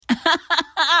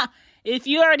If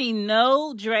you already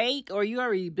know Drake or you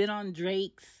already been on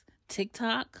Drake's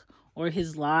TikTok or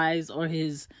his lives or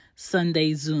his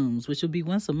Sunday Zooms, which will be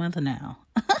once a month now.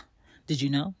 Did you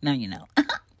know? Now you know.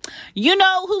 You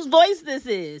know whose voice this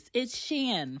is. It's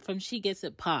Shan from She Gets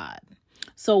It Pod.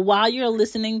 So while you're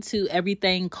listening to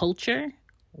Everything Culture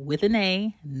with an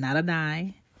A, not an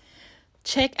I,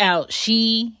 check out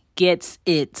She Gets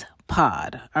It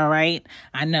Pod. All right.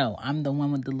 I know I'm the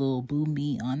one with the little boom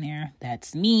me on there.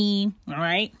 That's me. All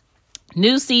right.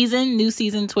 New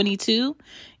season 22,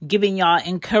 giving y'all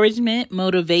encouragement,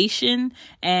 motivation,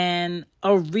 and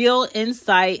a real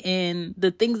insight in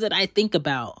the things that I think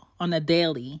about on a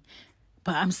daily,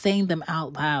 but I'm saying them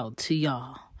out loud to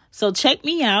y'all. So check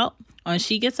me out on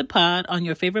She Gets a Pod on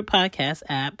your favorite podcast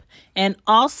app, and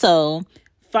also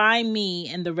find me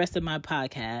and the rest of my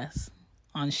podcasts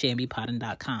on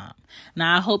ShambiPoddin.com.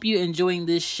 Now, I hope you're enjoying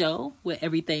this show with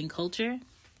Everything Culture.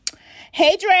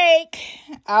 Hey, Drake,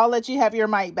 I'll let you have your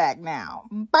mic back now.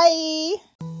 Bye.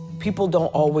 People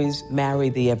don't always marry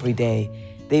the everyday.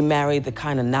 They marry the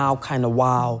kind of now, kind of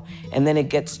wow. And then it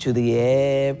gets to the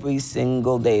every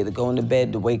single day. The going to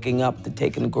bed, the waking up, the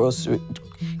taking the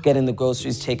getting the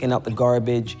groceries, taking out the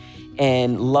garbage,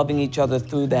 and loving each other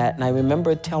through that. And I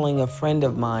remember telling a friend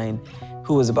of mine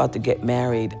who was about to get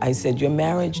married, I said, your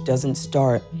marriage doesn't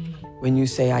start when you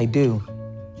say I do.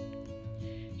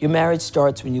 Your marriage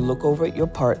starts when you look over at your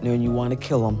partner and you want to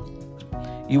kill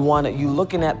them. You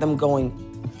looking at them going,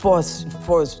 for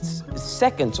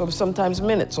seconds or sometimes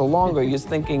minutes or longer, you're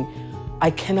thinking,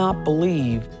 I cannot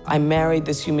believe I married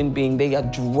this human being. They are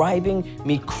driving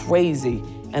me crazy.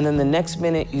 And then the next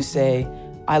minute you say,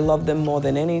 I love them more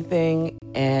than anything,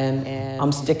 and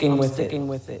I'm sticking with it.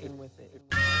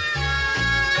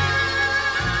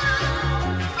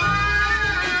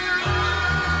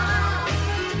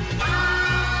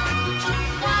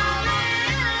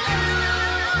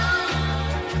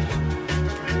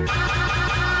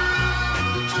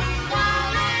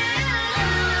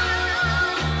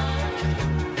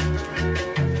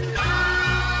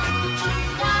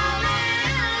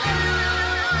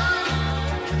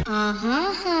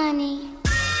 Honey.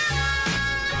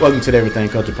 Welcome to the Everything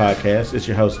Culture Podcast. It's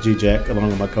your host, G-Jack, along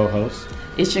with my co-host.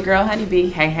 It's your girl, Honeybee.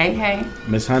 Hey, hey, hey.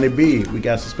 Miss Honeybee, we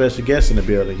got some special guests in the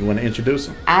building. You want to introduce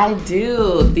them? I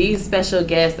do. These special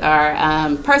guests are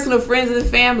personal friends of the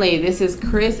family. This is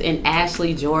Chris and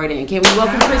Ashley Jordan. Can we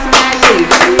welcome Chris and Ashley?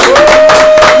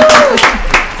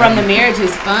 From The Marriage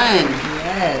is Fun.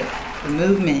 Yes, the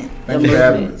movement. Thank you for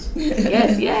having us.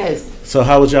 Yes. So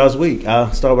how was y'all's week?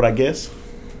 I'll start with, I guess.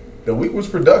 The week was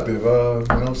productive.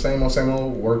 Same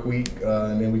old work week.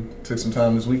 And then we took some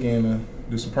time this weekend to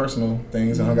do some personal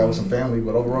things and hung out with some family.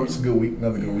 But overall, it's a good week.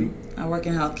 Another good week. I work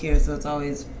in healthcare, so it's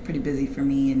always pretty busy for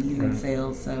me, and he's in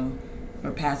sales, so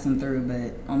we're passing through.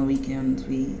 But on the weekends,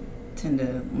 we tend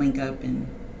to link up and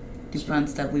do fun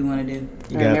stuff we want to do.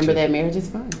 Remember that marriage is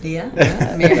fun. Yeah,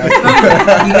 marriage is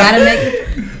fun. You gotta make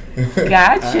it.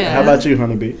 Gotcha. How about you,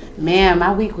 Honeybee? Man,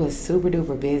 my week was super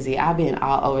duper busy. I've been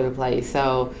all over the place.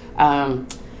 So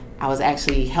I was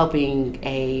actually helping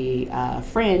a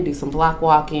friend do some block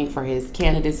walking for his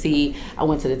candidacy. I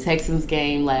went to the Texans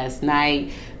game last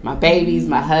night. My babies,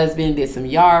 my husband did some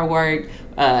yard work.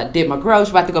 Did my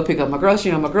grocery. About to go pick up my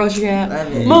grocery on my grocery app.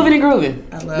 Moving and grooving.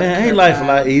 I love ain't life a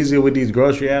lot easier with these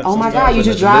grocery apps? Oh my God, you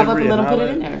just drive up and let them put it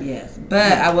in there. Yes,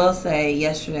 but I will say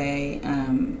yesterday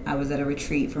I was at a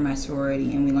retreat for my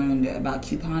sorority and we learned about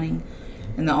couponing.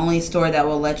 And the only store that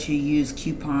will let you use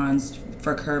coupons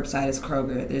for curbside is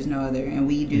Kroger. There's no other. And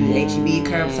we do H-E-B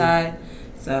curbside.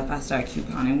 So if I start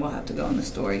couponing, we'll have to go in the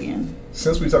store again.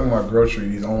 Since we're talking about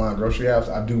these online grocery apps,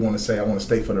 I do want to say, I want to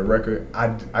state for the record,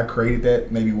 I created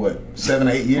that maybe, 7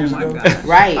 or 8 years ago? God.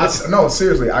 Right. No,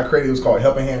 seriously, I created it. It was called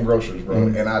Helping Hand Groceries, bro.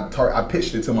 And I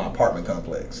pitched it to my apartment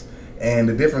complex. And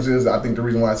the difference is, I think the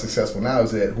reason why it's successful now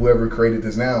is that whoever created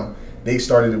this now, they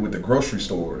started it with the grocery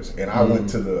stores, and I went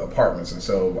to the apartments. And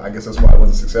so I guess that's why it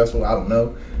wasn't successful. I don't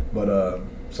know. But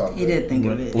he did think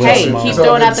of it. Hey, keep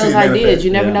throwing out those ideas. You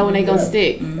never know when they're going to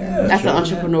stick. Yeah, that's the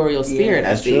entrepreneurial spirit,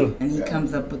 I see. True. And he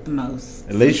comes up with the most.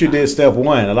 At least you did step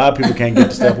one. A lot of people can't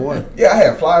get to step one. Yeah, I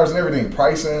had flyers and everything,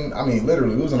 pricing. I mean,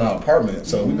 literally, we was in our apartment.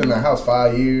 So we've been in our house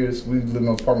 5 years. We lived in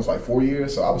those apartments like 4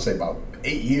 years. So I would say about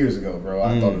 8 years ago, bro,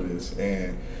 I thought of this.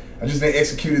 And I just didn't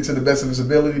execute it to the best of his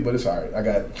ability, but it's all right. I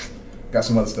got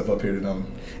some other stuff up here that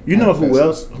You know who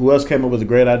else came up with a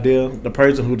great idea? The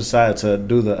person who decided to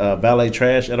do the valet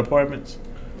trash at apartments.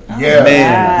 Yeah,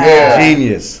 man, yeah,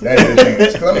 genius. That is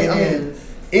genius. 'Cause I mean,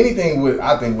 anything with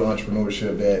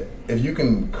entrepreneurship that if you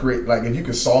can create, like if you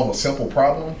can solve a simple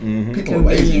problem, people are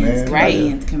lazy, man.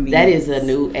 Right. Convenience. That is a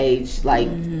new age. Like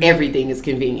everything is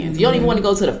convenience. You don't even want to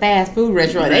go to the fast food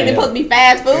restaurant. Ain't it supposed to be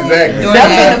fast food?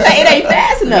 Exactly. It ain't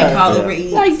fast They enough. call Uber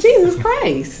Eats. Like Jesus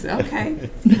Christ. Okay.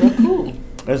 Well, cool.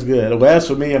 That's good. Well, as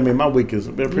for me, I mean, my week has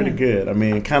been pretty good. I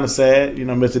mean, kind of sad, you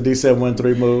know, Mr.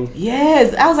 D713 moved.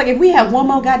 Yes, I was like, if we had one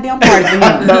more goddamn party for him,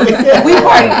 we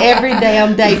partied every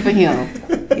damn day for him.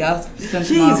 Y'all sent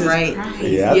him off right. Christ.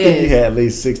 Yeah, I think he had at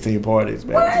least 16 parties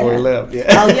back before he left. Yeah.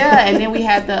 Oh yeah, and then we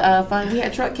had the fun. We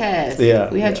had Truck Cast. Yeah,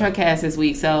 we had Truck Cast this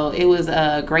week, so it was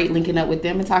great linking up with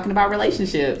them and talking about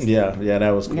relationships. Yeah,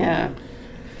 that was cool. Yeah.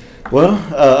 Well,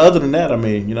 other than that, I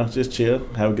mean, you know, just chill,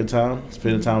 have a good time,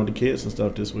 spending time with the kids and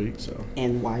stuff this week. So.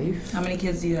 And wife. How many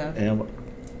kids do you have? And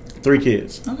 3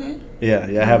 kids. Okay. Yeah.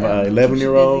 I have an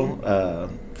 11-year-old,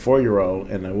 4-year-old,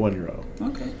 and a 1-year-old.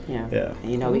 Okay. Yeah.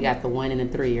 And, you know, we got the 1 and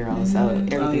the 3-year-old, so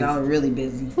everything's. Oh, y'all are really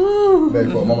busy.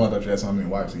 Very cool. Mama thought you asked how many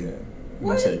wives he had.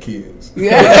 You said kids.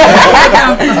 Yeah.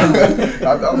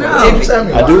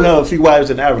 I do have a few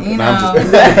wives in Africa. You No, I'm know,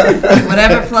 just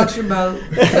whatever floats your boat.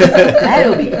 That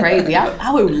would be crazy.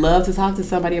 I would love to talk to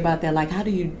somebody about that. Like, how do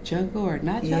you juggle or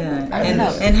not juggle? Yeah. I don't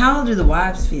know. And how do the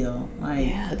wives feel? Like,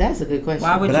 Yeah, that's a good question.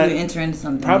 why would But you I- enter into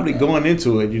something? probably like that? going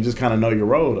into it, you just kind of know your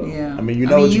role, though. Yeah. I mean, you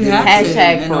know what you have get. to.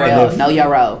 Hashtag And for all real. that. Know your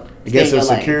role. I guess Stay in if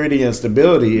your lane. security and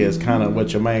stability is kind of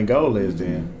what your main goal is,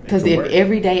 then. Because if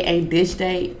every day ain't dish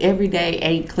day, every day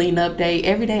ain't clean up day,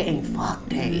 every day ain't fuck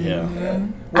day. Yeah.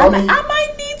 Well, I mean, I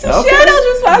might need to Okay. share those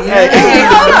responsibilities. Hey,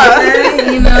 hold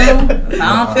on. You know, if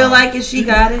I don't feel like it, she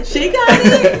got it. She got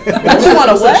it. What you want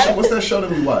to what? What's that show that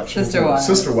we watch? Sister Wives.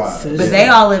 Sister Wives. But they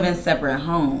all live in separate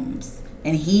homes,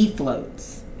 and he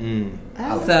floats. So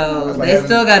That's like they having-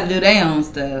 still got to do their own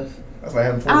stuff. That's like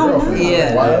having 4 Oh, girlfriends.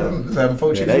 yeah. Why? I'm just having 4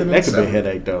 Yeah, chicks that living could be a separate.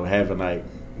 headache, though, having like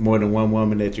more than one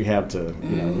woman that you have to,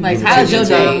 you know. Like, give how's your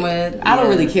attention to. day? with. I don't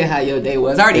Yeah. really care how your day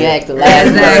was. I already asked the last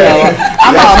one, Exactly. so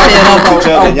I'm all fed up Each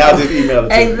other, on and y'all just email it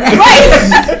to me.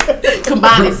 Exactly.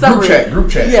 combining summary. Group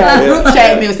chat. Yeah, group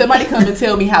chat me. If somebody come and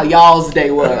tell me how y'all's day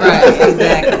was. Right,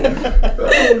 exactly.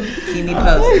 Keep me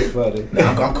posted. Funny.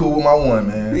 I'm cool with my one,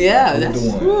 man. Yeah, I'm that's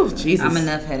cool with the one. whew, Jesus. I'm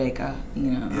enough headache. I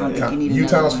don't think you need You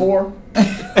another times one.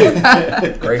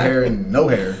 4? Gray hair and no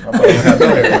hair. I'm probably gonna have no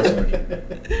hair. That's what-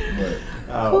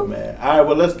 Oh man! All right,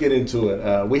 well let's get into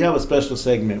it. We have a special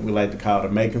segment we like to call the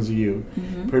Makings of You.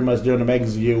 Pretty much during the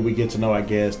Makings of You, we get to know our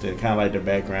guests and kind of like their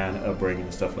background, upbringing,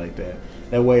 and stuff like that.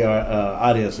 That way, our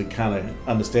audience can kind of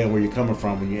understand where you're coming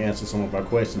from when you answer some of our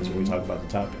questions when we talk about the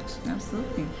topics.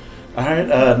 Absolutely. All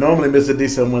right. Normally, Mr.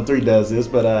 D713 does this,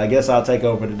 but I guess I'll take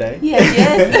over today.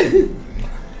 Yes.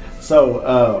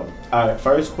 So, our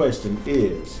first question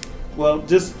is, well,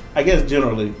 just I guess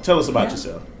generally, tell us about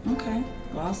yourself. Okay.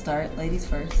 Well, I'll start. Ladies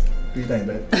first. What do you think,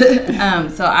 babe?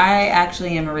 So I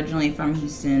actually am originally from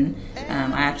Houston.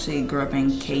 I actually grew up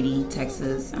in Katy,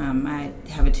 Texas. I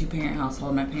have a 2-parent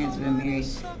household. My parents have been married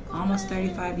almost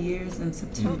 35 years in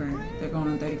September. They're going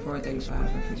on 34 or 35,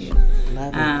 I forget.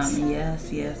 Love it.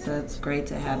 Yes. So it's great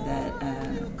to have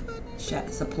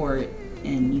that support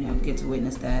and, you know, get to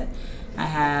witness that. I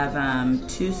have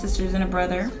 2 sisters and a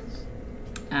brother.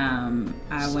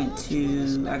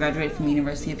 I graduated from the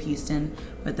University of Houston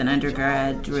with an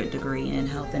undergraduate degree in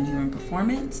health and human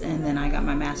performance, and then I got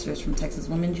my master's from Texas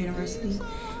Women's University.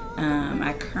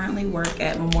 I currently work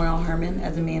at Memorial Hermann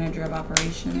as a manager of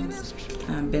operations.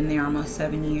 I've been there almost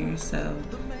 7 years, so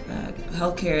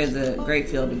healthcare is a great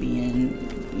field to be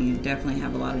in. You definitely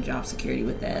have a lot of job security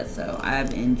with that, so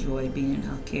I've enjoyed being in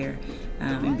healthcare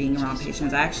and being around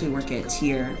patients. I actually work at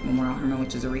TIER Memorial Hermann,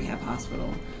 which is a rehab hospital.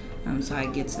 So I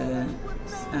get to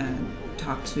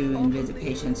talk to and visit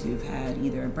patients who've had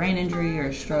either a brain injury or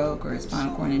a stroke or a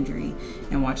spinal cord injury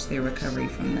and watch their recovery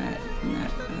from that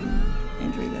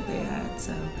injury that they had.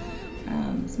 So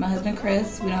it's my husband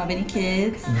Chris. We don't have any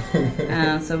kids,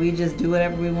 so we just do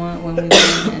whatever we want when we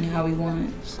want and how we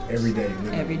want Every day.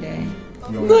 Really. every day.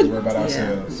 We don't have to worry about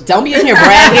ourselves. Don't be in here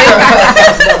bragging. No,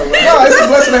 it's a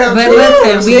blessing to have But children.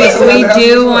 listen, It's a blessing to we have do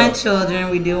children. want children.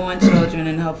 We do want children,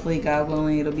 and hopefully, God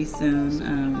willing, it'll be soon.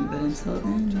 But until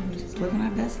then, we're just living our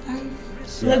best life.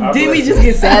 Our Did we blessing- just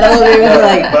get sad over there?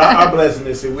 Like, But our blessing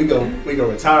is, see, we go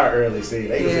retire early. See,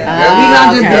 they We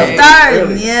Ah, gonna just okay. get started.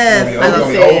 Really? Yes. We I'm gonna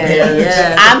be saying, old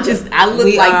parents. Yes. I look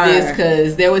We like are. this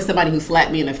because there was somebody who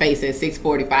slapped me in the face at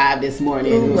 6:45 this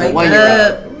morning. Who was a Wake 1-year-old.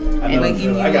 up. I know.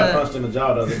 Waking you I got up. punched in the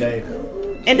jaw the other day.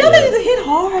 And those niggas hit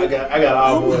hard. I got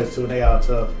all boys too, and they all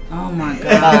tough. Oh my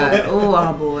God. Oh,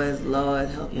 our boys. Lord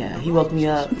help. Yeah, he woke me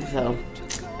up. So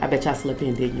I bet y'all slept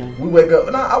in, didn't you? We wake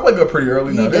up. No, I wake up pretty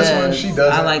early. He Now this does. one, she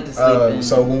doesn't. I like to sleep in.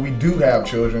 So when we do have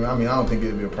children, I mean, I don't think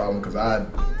it'd be a problem because I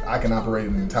can operate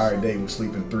an entire day with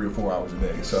sleeping 3 or 4 hours a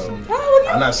day. So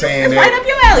I'm not saying It's that. right up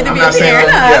your alley to I'm be not a saying.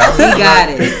 parent. Yeah, He got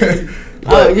it.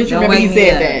 Oh, just Don't remember he wake me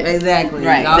said up. that. Exactly.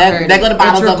 Right. Y'all That- heard that it. go to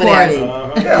bottles It's over there.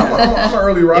 recorded. Yeah, I'm an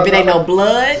early riser. If it ain't no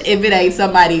blood, if it ain't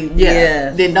somebody,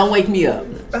 Yes. then don't wake me up.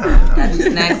 Got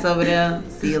your snacks over there.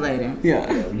 See you later.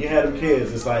 Yeah. When you have them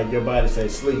kids, it's like your body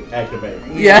says sleep, activate.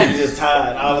 Yeah. You're just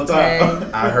tired all the time.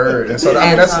 Okay. I heard, and so I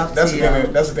mean, Hats that's off the to thing.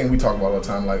 y'all. That's the thing we talk about all the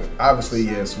time. Like, obviously,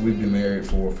 yes, we've been married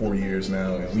for 4 years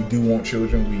now, and we do want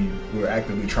children. We're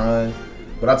actively trying.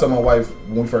 But I told my wife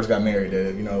when we first got married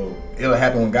that, you know, it'll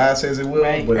happen when God says it will.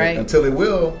 Right, but right. until it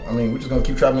will, I mean, we're just gonna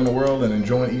keep traveling the world and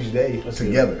enjoying each day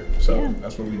together. So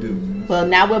that's what we do. Well,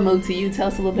 now we'll move to you. Tell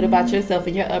us a little bit about yourself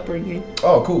and your upbringing.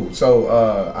 Oh, cool. So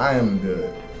I am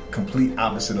the complete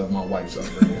opposite of my wife's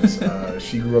upbringing.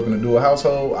 She grew up in a dual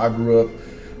household. I grew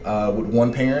up with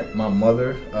one parent. My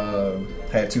mother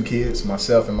had 2 kids,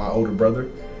 myself and my older brother.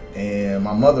 And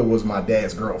my mother was my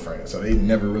dad's girlfriend. So they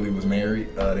never really was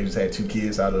married. They just had 2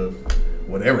 kids out of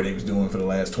whatever they was doing for the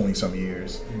last 20-some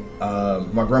years.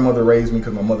 My grandmother raised me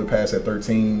because my mother passed at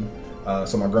 13.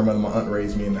 So my grandmother and my aunt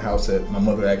raised me in the house that my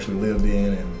mother actually lived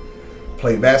in and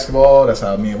played basketball. That's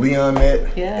how me and Leon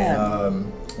met. Yeah. And,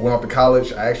 went off to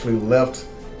college. I actually left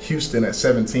Houston at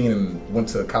 17 and went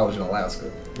to college in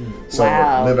Alaska. So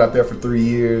Wow. lived out there for 3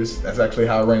 years. That's actually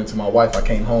how I ran into my wife. I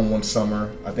came home one summer.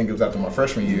 I think it was after my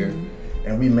freshman year,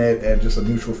 and we met at just a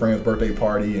mutual friend's birthday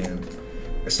party. And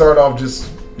it started off just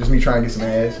me trying to get some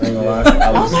ass. I ain't gonna lie.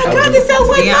 Oh my God, this sounds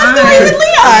like Yeah. my story with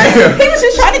Leon. He was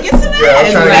just trying to get some Yeah, I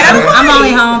was trying to ass. get some ass. I'm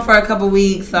only home for a couple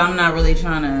weeks, so I'm not really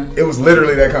trying to. It was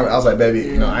literally that kind of. I was like, baby,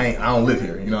 you know, I don't live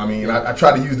here. You know what I mean? And I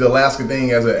tried to use the Alaska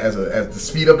thing as to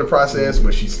speed up the process,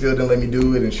 but she still didn't let me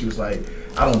do it. And she was like,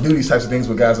 I don't do these types of things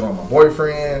with guys that aren't my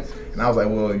boyfriend. And I was like,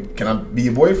 well, can I be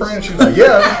your boyfriend? And she was like,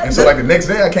 yeah. And so like the next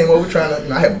day I came over trying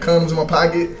to, I had condoms in my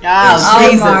pocket. Oh,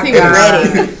 Jesus, my he was God.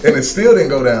 ready. And it still didn't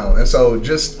go down. And so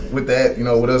just with that, you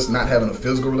know, with us not having a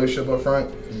physical relationship up front,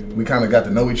 we kind of got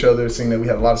to know each other, seeing that we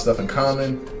had a lot of stuff in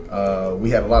common. We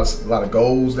had a lot of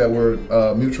goals that were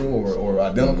mutual or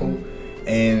identical.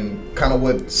 And kind of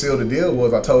what sealed the deal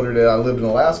was I told her that I lived in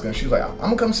Alaska, and she was like, I'm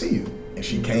gonna come see you. And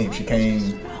she came. She came,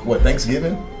 what,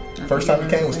 Thanksgiving? First time you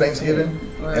came was Thanksgiving.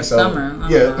 Or And so, summer. I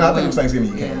yeah, don't know. no, I think it was Thanksgiving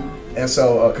you came. Yeah. And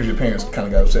so, because your parents kind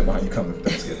of got upset behind you coming for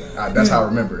Thanksgiving. That's how I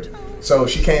remember it. So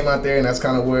she came out there, and that's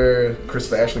kind of where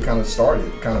Christopher Ashley kind of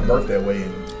started, kind of birthed that way.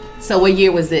 And So what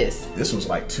year was this? this was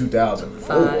like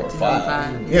 2004 or 5.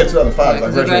 2005. Yeah, 2005.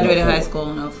 Because I we graduated in high 04.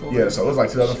 school in 04. Yeah, so it was like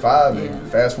 2005. Yeah.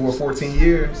 And fast forward 14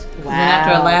 years. Wow. Then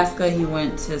after Alaska, he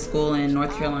went to school in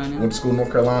North Carolina. Went to school in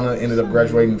North Carolina, ended up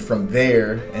graduating from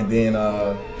there, and then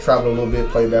traveled a little bit,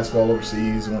 played basketball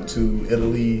overseas, went to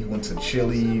Italy, went to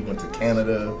Chile, went to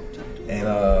Canada,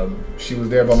 and she was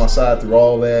there by my side through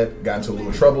all that. Got into a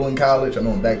little trouble in college. I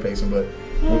know I'm backpacing, but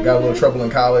we got a little trouble in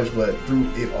college, but through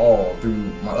it all, through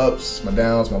my ups, my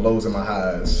downs, my lows, and my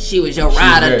highs. She was your She was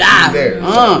ride or there. She die. was there.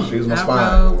 Uh. So she was my I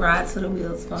spine. rode, ride till the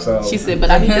wheels fall. So She said,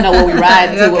 but I need to know what we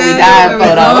ride to, what we Okay, dying where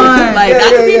for, we though. going? Like, I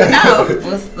just need to know.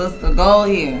 What's the goal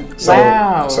here? So,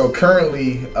 Wow. So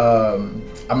currently,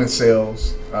 I'm in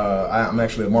sales. I'm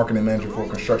actually a marketing manager for a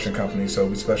construction company. So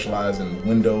we specialize in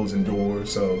windows and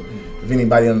doors. So if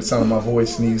anybody on the sound of my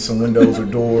voice needs some windows or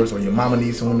doors, or your mama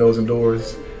needs some windows and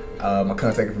doors, my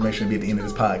contact information will be at the end of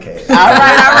this podcast. All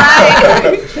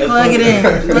right. Plug it in.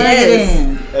 Plug it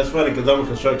in. That's funny because I'm a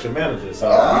construction manager, so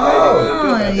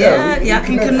Oh, yeah. Y'all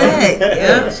can connect.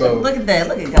 Yeah. So- Look at that.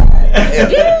 Look at God.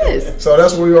 Yes. So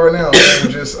that's where we are now.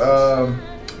 Man.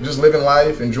 Just living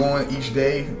life, enjoying each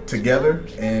day together,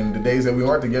 and the days that we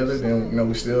aren't together, then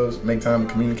we still make time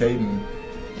to communicate and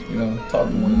talk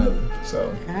to one another.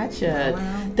 So Gotcha.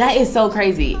 Wow. That is so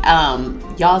crazy.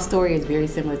 Y'all's story is very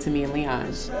similar to me and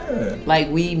Leon's. yeah. Like,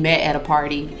 we met at a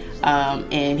party,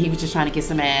 and he was just trying to get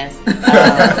some ass.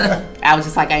 I was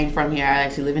just like, I ain't from here. I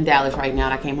actually live in Dallas right now,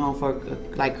 and I came home for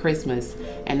like Christmas.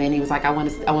 And then he was like, I want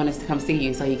us to come see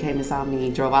you. So he came and saw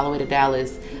me. Drove all the way to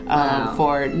Dallas Wow.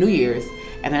 for New Year's.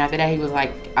 And then after that, he was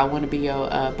like, I want to be your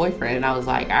boyfriend. And I was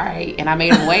like, all right. And I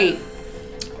made him wait.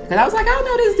 Because I was like, I don't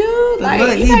know this dude. Like,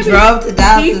 Look, he can't be- drove to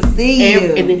Dallas to see you.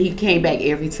 And then he came back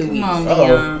every 2 weeks. Come on, Uh-oh.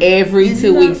 Leon. Every Did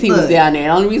 2 you weeks he not was look? down there.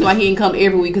 The only reason why he didn't come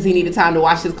every week because he needed time to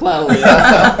wash his clothes.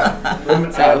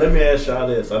 let me ask y'all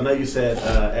this. I know you said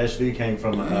Ashley came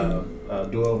from a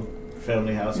dual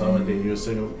family household, and then you're a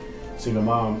single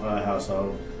mom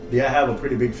household. Do y'all have a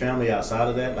pretty big family outside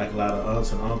of that, like a lot of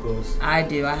aunts and uncles? I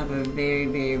do. I have a very,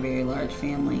 very, very large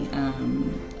family.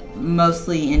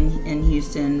 mostly in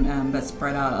Houston, but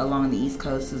spread out along the East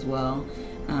Coast as well,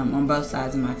 on both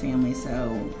sides of my family.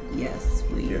 So yes,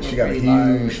 we're she got a pretty huge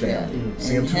large, family. yeah.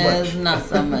 See him And too his, much. not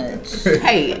so much.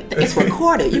 Hey, it's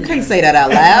recorded. You can't say that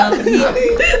out loud.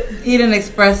 He didn't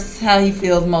express how he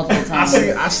feels multiple times.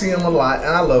 I see him a lot, and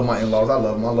I love my in-laws. I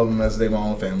love them as they my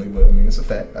own family. But I mean, it's a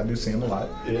fact. I do see him a lot.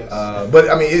 Yes. But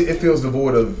I mean, it feels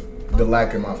devoid of the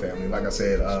lack in my family. Like I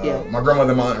said, my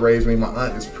grandmother and my aunt raised me. My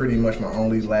aunt is pretty much my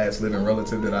only last living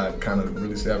relative that I kind of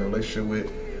really still have a relationship with.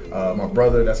 My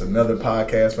brother, that's another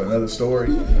podcast for another story.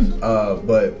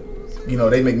 But you know,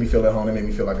 they make me feel at home. They make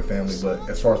me feel like a family. But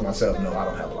as far as myself, no, I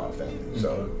don't have a lot of family.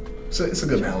 So it's a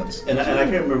good balance. And I can't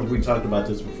remember if we talked about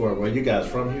this before. Were you guys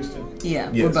from Houston? Yeah,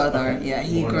 Yes. we both are. Okay. Yeah,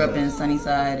 he grew up in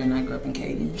Sunnyside, and I grew up in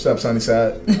Katy. What's up,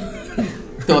 Sunnyside?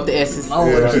 Throw up the S's. Oh, All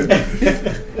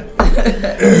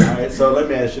right, so let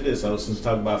me ask you this. So since we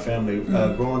talking about family,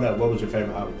 growing up, what was your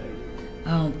favorite holiday?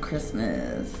 oh,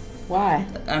 Christmas. Why?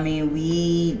 I mean,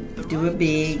 we do it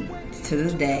big to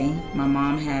this day. My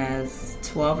mom has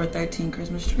 12 or 13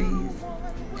 Christmas trees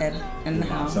in the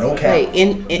house. No cap. Wait,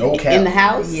 in No cap. in the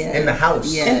house? Yes. In the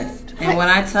house. Yes. And when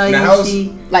I tell In the you house? she...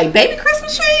 Like baby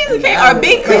Christmas trees, okay, or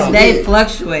big Christmas. They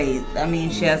fluctuate. I mean,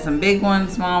 she has some big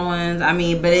ones, small ones. I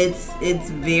mean, but it's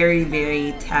very,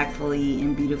 very tactfully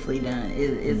and beautifully done.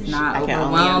 It's not I can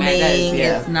only overwhelming. imagine,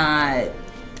 yeah. It's not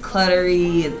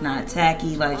cluttery. It's not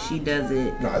tacky. Like, she does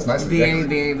it No, it's nice and very, decorated.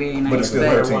 very, very nice. But it's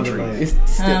still But- 13 trees.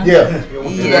 It's still, Yeah.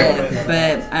 Yes,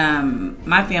 but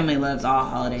my family loves all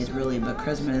holidays really, but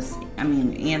Christmas, I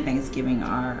mean, and Thanksgiving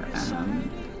are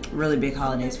really big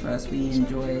holidays for us. We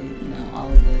enjoy, all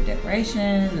of the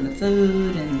decorations and the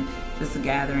food and just the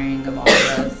gathering of all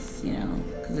of us,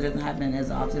 because it doesn't happen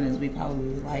as often as we probably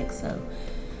would like. So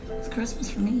it's Christmas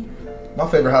for me. My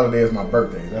favorite holiday is my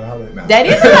birthday. Is that a holiday? Nah. that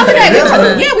is a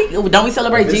holiday. Yeah, don't we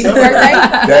celebrate Jesus' birthday?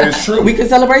 That is true. We can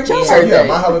celebrate your So birthday.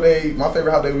 yeah, my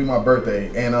favorite holiday would be my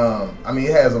birthday, and I mean,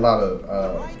 it has a lot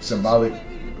of symbolic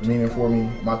meaning for me.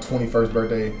 My 21st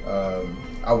birthday,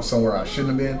 I was somewhere I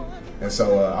shouldn't have been, and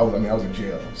so I was in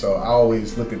jail. So I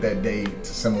always look at that day to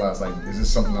symbolize, like, is this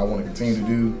something I want to continue to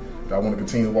do? Do I want to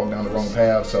continue to walk down the wrong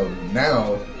path? So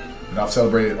now that I've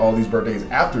celebrated all these birthdays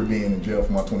after being in jail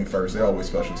for my 21st, they're always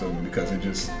special to me because it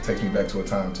just takes me back to a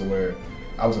time to where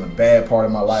I was in a bad part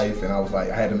of my life, and I was like,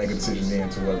 I had to make a decision then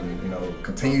to whether,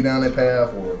 continue down that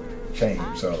path or change.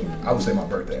 So I would say my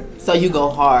birthday. So you go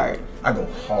hard. I go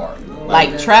hard.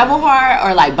 Like travel hard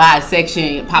or like buy a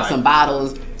section, pop some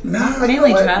bottles, Nah, Mainly you know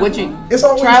what? travel. what you It's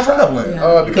always traveling.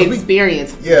 Because we,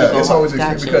 experience. yeah, You go it's hard. always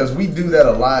Gotcha. because we do that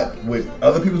a lot with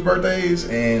other people's birthdays,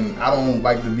 and I don't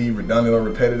like to be redundant or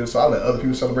repetitive, so I let other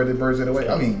people celebrate their birthday the way.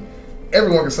 I mean,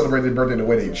 everyone can celebrate their birthday the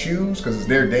way they choose because it's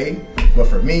their day. But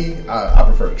for me, I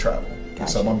prefer to travel.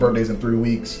 Gotcha. So my birthday's in 3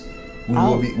 weeks. We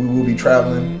will be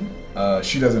traveling.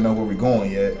 She doesn't know where we're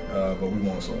going yet, but we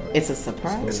want somewhere. It's a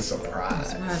surprise. It's a surprise.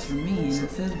 Surprise for me, and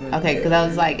it's his birthday. Okay, because I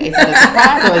was like, is it a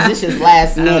surprise or is this just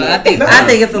last minute? I think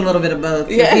it's a little bit of both.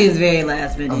 'Cause Yeah. he's very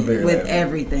last minute I'm very with last minute.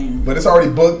 everything. But it's already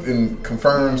booked and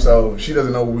confirmed, so she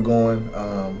doesn't know where we're going.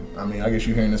 I mean, I guess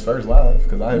you're hearing this first live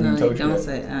because I haven't No, even told you don't that.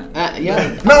 say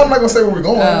Yeah. No, I'm not gonna say where we're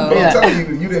going, but yeah. I'm telling you,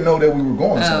 you didn't know that we were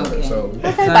going somewhere. okay. So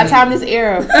Okay, by the time this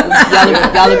air, y'all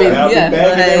have been, I'll be yeah.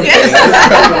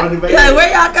 back. Like, where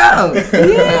y'all go?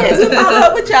 Yes, we follow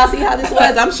up with y'all, see how this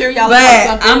was. I'm sure y'all learned But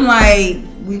something. I'm like,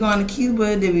 we going to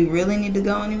Cuba. Did we really need to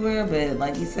go anywhere? But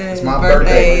like you said, his my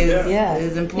birthday birthday.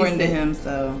 is important to him.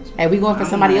 So Hey, we going for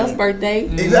somebody else's birthday.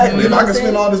 exactly, if I can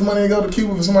spend all this money and go to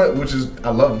Cuba for somebody, which is I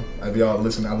love them. If y'all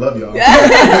listen, I love y'all.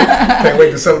 Can't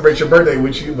wait to celebrate your birthday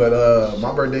with you. But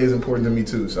my birthday is important to me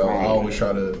too, so I always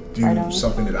try to do Right on.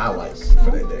 something that I like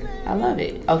for that day. I love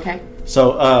it. Okay.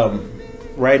 So,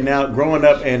 right now, growing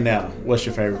up and now, what's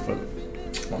your favorite food?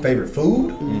 My favorite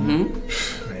food, man,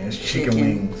 it's chicken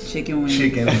wings. Chicken wings.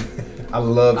 Chicken. I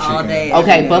love chicken. All day.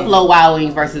 Okay, every day. Buffalo Wild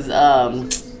Wings versus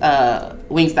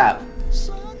Wingstop.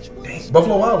 Dang,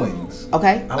 Buffalo Wild Wings.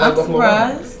 Okay. I like I'm Buffalo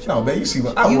Wild surprised. Wings. No, man, you see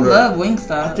what You order. love I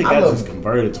Wingstop. think I I, love just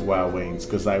converted to Wild Wings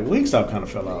because like Wingstop kind of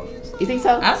fell off. You think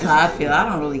so? That's how I feel. I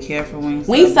don't really care for Wingstop.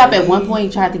 Wingstop at one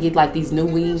point tried to get like these new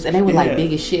wings, and they were like Yeah.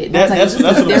 big as shit. That's That's what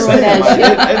I'm steroid saying. ass Like,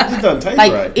 shit. it just doesn't taste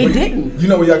Like right. it didn't. You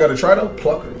know what y'all got to try though?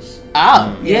 Pluckers.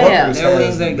 Oh yeah. Pluckers Their has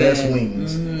wings the are best good.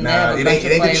 wings. They Nah, have a it bunch ain't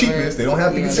of the cheapest. flavors. They don't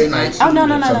have Yeah, to they're be nice. not Oh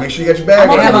no. So make sure you got your bag.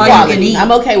 I'm okay have with all you can quality. eat.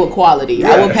 I'm okay with quality.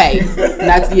 I will Yeah. pay.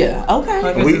 That's Okay.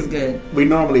 Pluckers We- is good. We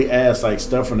normally ask like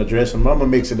stuff from the dressing. Mama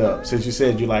mix it up since you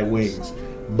said you like wings.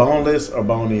 boneless or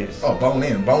bone-in? Oh, bone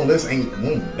in. Boneless ain't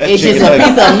wing. That's It's just chicken a nuggets.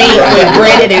 piece of meat with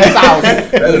breaded and sauce.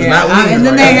 That is not wings. And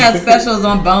then right they now. have specials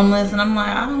on boneless, and I'm like,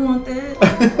 I don't want that.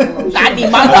 I need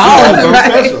my That's bone.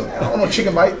 so special. I don't want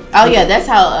chicken bite. Oh yeah, that's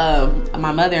how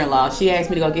my mother-in-law, she asked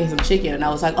me to go get some chicken, and I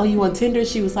was like, oh, you want tender?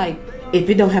 She was like, if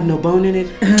it don't have no bone in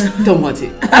it, don't want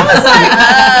it.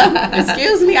 I was like,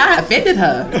 excuse me, I offended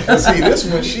her. And see, this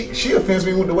one, she offends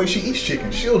me with the way she eats chicken.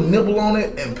 She'll nibble on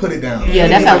it and put it down. Yeah,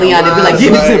 that's how Leon would be like,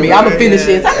 give it to me, I'm gonna finish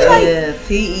this. I be like, Yes,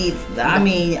 he eats. I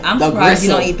mean, I'm The surprised you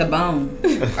don't gristle. eat the bone.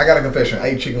 I got a confession. I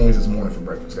ate chicken wings this morning for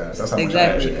breakfast, guys. That's how much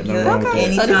I Exactly. ate chicken. Nothing wrong with that.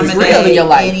 Anytime So this of is real day, in your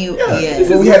life.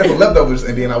 Well, we had it for leftovers,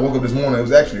 and then I woke up this morning. It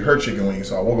was actually her chicken wings.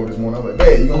 So I woke up this morning. I was like,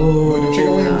 "Hey, you gonna do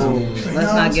chicken wings?" She's like, Let's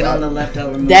 "No, not it's get not." on the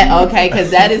leftover movie. that okay,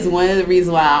 because that is one of the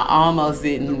reasons why I almost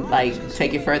didn't like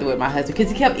take it further with my husband,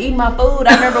 because he kept eating my food.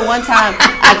 I remember one time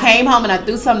I came home and I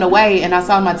threw something away, and I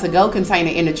saw my to-go container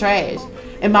in the trash.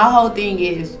 And my whole thing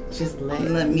is just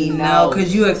let me know,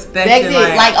 because you expected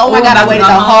Expected, like, oh my I'm God, I about to waited go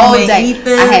the home whole and day. eat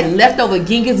this. I had leftover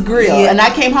Genghis grill, Yeah. and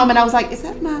I came home and I was like, is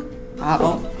that my?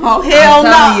 Oh I'm hell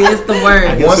telling no! you, it's the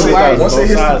word. guess Once it's it, like once, both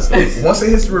it sides, hits, though. once it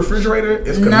hits the refrigerator,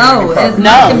 it's community No, property. it's No,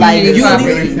 not like community you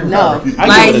property. need no. I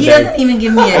Like, give it a he day. doesn't even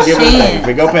give me a I give it a day. If chance.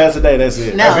 it go past a day, that's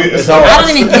it. No. It's all I hard.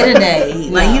 don't even get a day.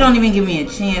 Like, No. you don't even give me a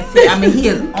chance. I mean, he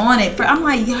is on it. I'm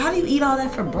like, how do you eat all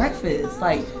that for breakfast?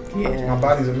 Like, My Yeah.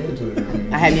 body's immune to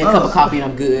it. I had me a cup of coffee and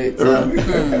I'm good. So.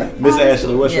 Miss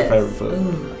Ashley, what's your Yes. favorite food?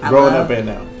 Ooh, I Growing love- up and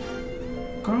now.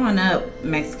 growing up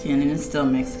Mexican, and it's still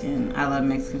Mexican. I love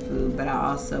Mexican food, but I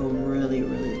also really,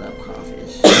 really love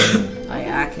crawfish. Like,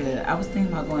 I was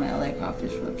thinking about going to LA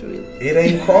Crawfish for up to week. It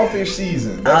ain't crawfish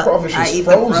season. That crawfish I is eat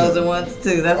frozen. the frozen ones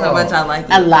too. That's how Oh. much I like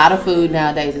it. A lot of food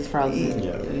nowadays is frozen.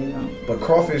 Yeah. You know. But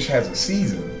crawfish has a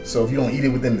season. So if you don't eat it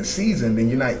within the season, then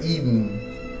you're not eating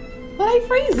Well, they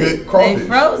freeze good it. crawfish. They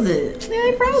froze it. Yeah,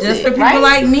 they froze Just it. for people right?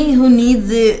 like me who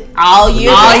needs it all year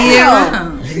all year round.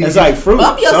 round. It's like fruit.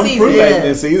 Bump your Some season. fruit ain't Yeah.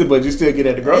 in season, but you still get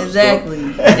at the grocery Exactly.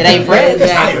 It ain't fresh.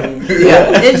 Exactly.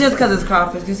 Yeah. It's just because it's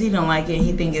crawfish, because he don't like it.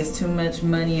 He think it's too much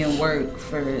money and work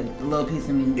for a little piece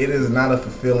of meat. It is not a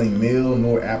fulfilling meal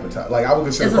nor appetite. Like I would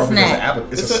consider It's a crawfish as an snack. appetite.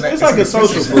 It's a store. snack. It's like an a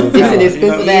social expensive food. snack. It's an you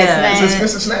know? expensive Yeah. ass It's an snack.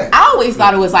 expensive snack. I always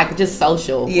thought it was like just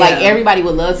social. Yeah. Like everybody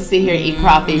would love to sit here and eat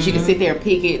crawfish. You can sit there and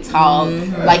pick it, talk.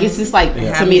 Like it's just like to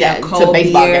Have me me that a to cold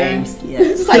baseball beer. games.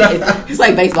 Yes. It's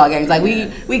like baseball games. Like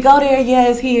we go there, yeah,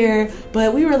 it's here,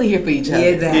 but we really here for each Yeah, other.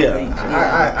 exactly.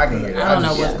 Yeah. I can hear it. I don't know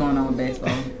just- what's going on with baseball,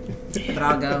 but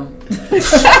I'll go.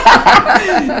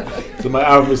 Somebody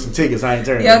offered me some tickets. I ain't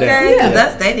turning You it okay? down. Because Yeah.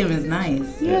 that stadium is nice.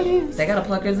 Yeah, it is. They got a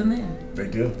pluckers in there. They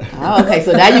do. Oh, okay,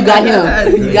 so now you got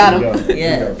him. You got There him. go.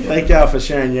 Yeah. Thank y'all for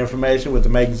sharing your information with the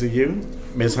Makings of You.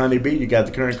 Miss Honeybee, you got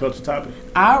the current culture topic.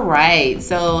 All right.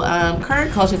 So,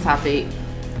 current culture topic.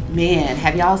 Man,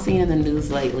 have y'all seen in the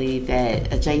news lately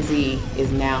that Jay-Z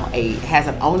is now has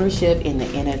an ownership in the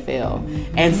NFL?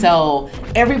 And so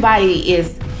everybody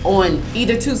is on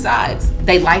either two sides.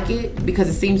 They like it because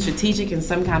it seems strategic in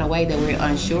some kind of way that we're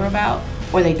unsure about,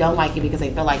 or they don't like it because they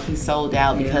feel like he's sold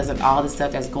out because of all the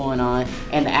stuff that's going on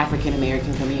in the African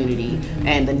American community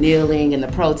and the kneeling and the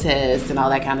protests and all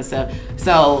that kind of stuff.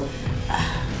 So,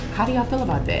 how do y'all feel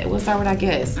about that? We'll start with our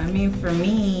guest. I mean, for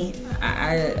me,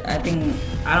 I think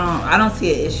I don't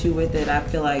see an issue with it. I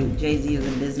feel like Jay-Z is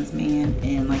a businessman,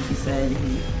 and like you said,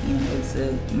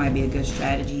 it might be a good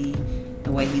strategy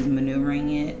the way he's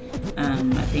maneuvering it. I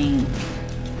think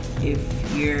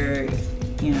if you're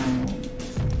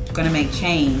gonna make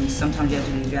change, sometimes you have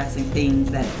to do drastic things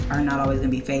that are not always gonna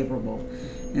be favorable.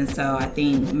 And so I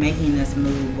think making this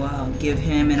move will give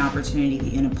him an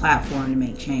opportunity and a platform to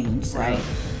make change. So Right.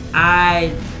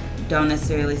 I don't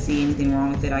necessarily see anything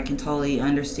wrong with it. I can totally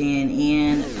understand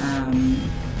and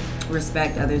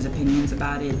respect others' opinions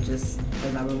about it, just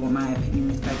because I would want my opinion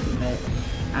respected. But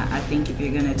I think if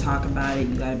you're gonna talk about it,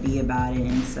 you gotta be about it.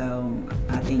 And so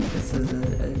I think this is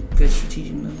a good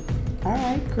strategic move. All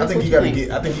right, Chris, I think what you got to think?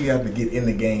 get. I think you have to get in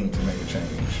the game to make a change.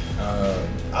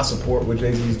 I support what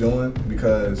Jay-Z's doing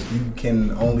because you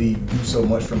can only do so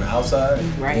much from the outside.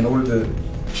 Right. In order to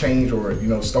change or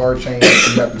start change,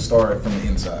 you have to start from the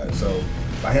inside. So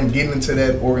by him getting into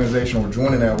that organization or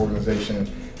joining that organization,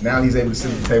 now he's able to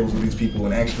sit at the tables with these people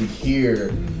and actually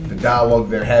hear the dialogue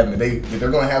they're having. That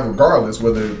they're going to have regardless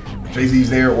whether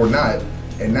Jay-Z's there or not.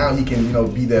 And now he can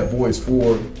be that voice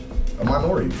for a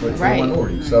minority, for Right. a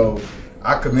minority. So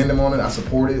I commend him on it. I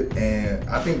support it, and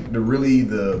I think the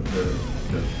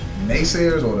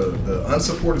naysayers or the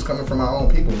unsupporters coming from our own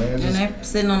people, man. And Just, they're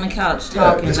sitting on the couch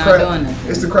talking, it's not crab, doing nothing.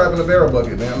 It's the crab in the barrel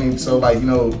bucket, man. I mean, so like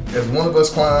as one of us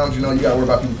climbs, you got to worry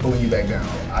about people pulling you back down.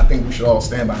 I think we should all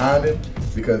stand behind him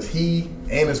because he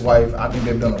and his wife, I think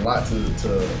they've done a lot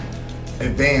to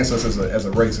advance us as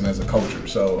a race and as a culture.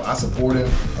 So I support him.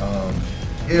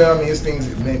 Yeah, I mean, his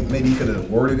things, maybe he could have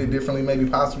worded it differently, maybe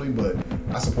possibly, but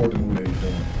I support the move that he's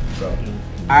doing. So,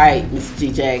 all right,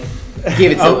 Mr. GJ,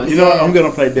 give it to us. You know, I'm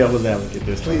gonna play devil's advocate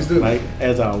this time. Please do. Like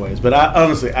as always. But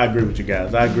I agree with you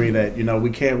guys. I agree that we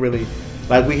can't really.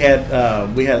 Like we had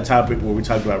a topic where we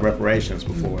talked about reparations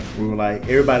before. We were like,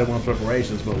 everybody wants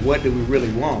reparations, but what do we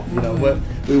really want? What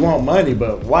we want money,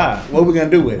 but why? What are we gonna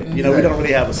do with it? We don't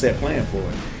really have a set plan for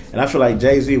it. And I feel like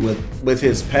Jay-Z with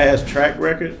his past track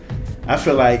record, I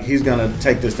feel like he's gonna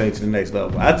take this thing to the next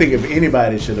level. I think if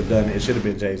anybody should have done it, it should have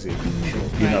been Jay-Z.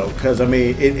 Because I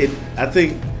mean, I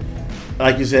think,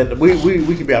 like you said, we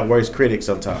can be our worst critics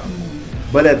sometimes.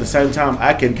 But at the same time,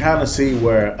 I can kind of see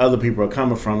where other people are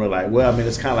coming from. They're like, well, I mean,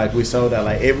 it's kind of like we sold out.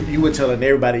 Like you were telling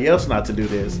everybody else not to do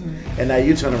this, and now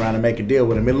you turn around and make a deal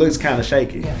with him. It looks kind of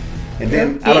shaky. Yeah. And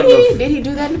then did he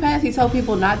do that in the past? He told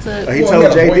people not to. He told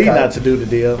JD not to do the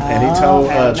deal, and he told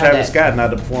Travis Scott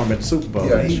not to perform at the Super Bowl.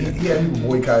 Yeah, he had people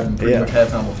boycotting pretty much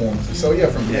halftime performances. So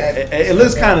from that, it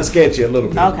looks kind of sketchy a little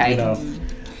bit. Okay.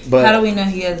 But how do we know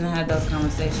he hasn't had those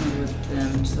conversations with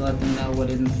them to let them know what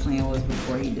his plan was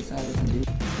before he decided to do it?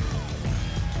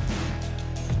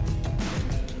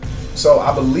 So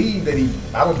I believe that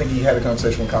I don't think he had a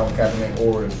conversation with Colin Kaepernick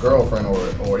or his girlfriend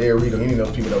or Ed Reed or any of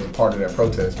those people that was a part of that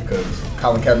protest, because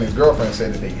Colin Kaepernick's girlfriend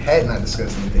said that they had not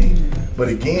discussed anything. But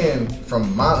again,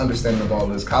 from my understanding of all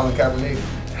this, Colin Kaepernick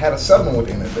had a settlement with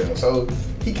the NFL. So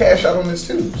he cashed out on this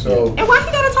too. So and why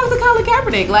he gotta talk to Colin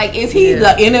Kaepernick? Like, is he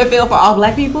the NFL for all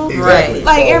black people? Exactly. Right.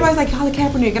 Like everybody's like Colin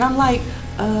Kaepernick, and I'm like,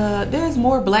 there's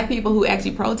more black people who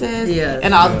actually protest,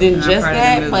 than just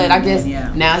that. But I guess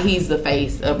now he's the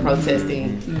face of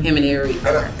protesting. Him and Eric.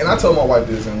 And I told my wife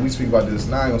this, and we speak about this.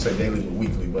 Now I ain't gonna say daily, but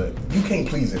weekly. But you can't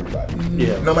please everybody.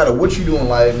 Yeah. No matter what you do in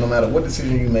life, no matter what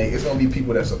decision you make, it's gonna be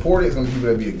people that support it. It's gonna be people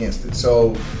that be against it.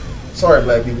 So. Sorry,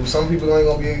 black people. Some people ain't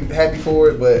gonna be happy for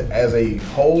it, but as a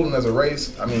whole and as a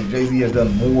race, I mean, Jay-Z has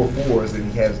done more for us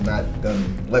than he has not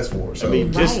done less for us. So, I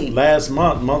mean, just last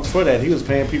month before that, he was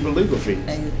paying people legal fees.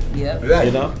 Yep.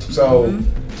 Exactly. So,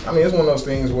 I mean, it's one of those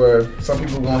things where some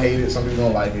people are gonna hate it, some people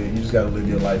gonna like it. You just gotta live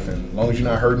your life, and as long as you're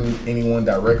not hurting anyone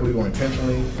directly or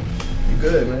intentionally, you're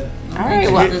good, man. All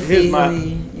right. Well, here's my.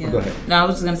 Go ahead. No, I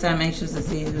was just gonna say I'm anxious to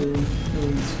see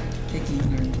who's picking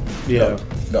her. Yeah.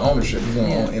 The ownership, he's going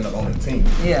to end up owning the team.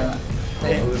 Yeah.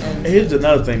 And here's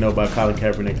another thing, though, about Colin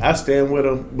Kaepernick. I stand with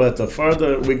him, but the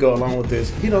further we go along with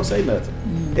this, he don't say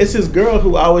nothing. It's his girl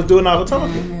who always doing all the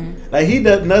talking. Like, he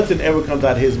does nothing ever comes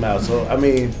out of his mouth. So, I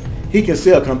mean, he can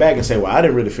still come back and say, well, I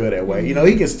didn't really feel that way. He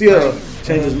can still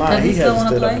change his mind. He hasn't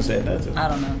stood play? up and said nothing. I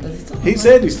don't know. Does he still He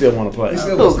said he still want to play. He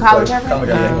still wants to Colin play. Kaepernick?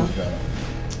 Colin Kaepernick.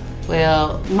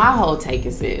 Well, my whole take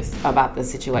is this about the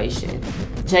situation.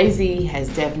 Jay-Z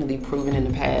has definitely proven in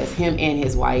the past, him and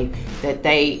his wife, that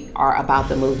they are about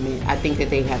the movement. I think that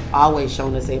they have always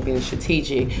shown us they've been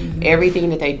strategic. Everything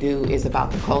that they do is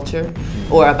about the culture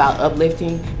or about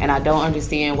uplifting, and I don't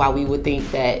understand why we would think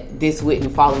that this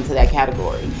wouldn't fall into that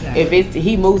category. Exactly.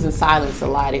 He moves in silence a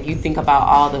lot. If you think about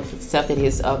all the stuff that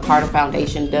his Carter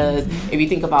Foundation does, if you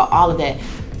think about all of that,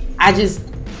 I just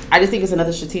think it's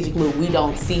another strategic move we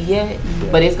don't see yet,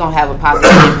 but it's gonna have a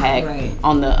positive impact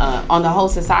on the whole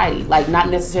society. Like, not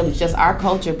necessarily just our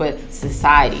culture, but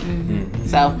society.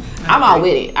 So I'm all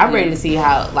with it. I'm ready to see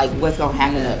how, like, what's gonna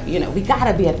happen. We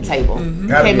gotta be at the table.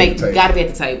 Gotta be at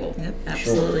the table. Yep,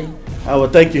 absolutely. Well,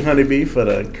 thank you, Honeybee, for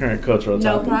the current cultural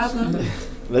topics. No problem.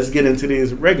 Let's get into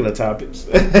these regular topics.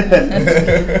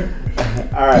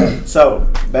 All right, so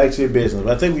back to your business.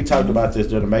 I think we talked about this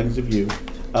during the Makings of You.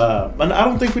 But I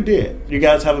don't think we did. You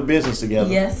guys have a business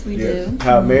together. Yes, we do.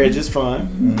 How marriage is fun.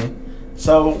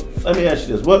 So let me ask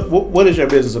you this: what is your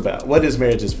business about? What is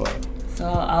Marriage is Fun? So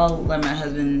I'll let my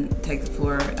husband take the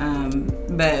floor.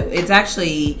 But it's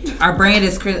actually, our brand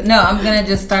is Chris. No, I'm gonna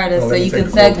just start it so you can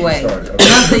segue. Okay.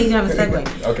 So you can have a segue.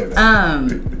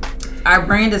 Okay. Our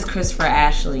brand is Christopher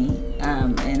Ashley,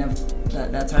 and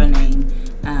that's our name.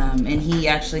 And he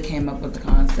actually came up with the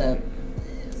concept.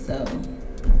 So.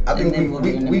 I think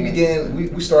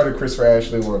we started Christopher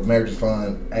Ashley or Marriage is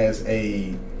Fun as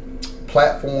a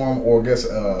platform or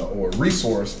or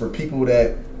resource for people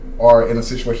that are in a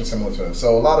situation similar to us.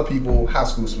 So a lot of people, high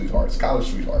school sweethearts,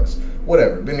 college sweethearts,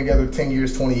 whatever, been together 10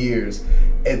 years, 20 years.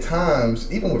 At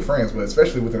times, even with friends, but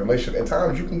especially with a relationship, at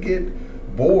times you can get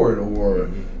bored or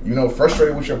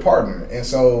frustrated with your partner. And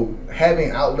so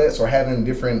having outlets or having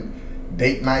different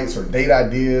date nights or date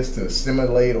ideas to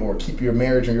stimulate or keep your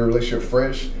marriage and your relationship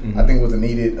fresh, I think was a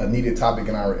needed topic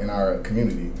in our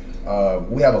community.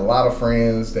 We have a lot of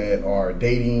friends that are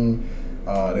dating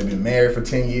They've been married for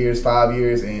 10 years, 5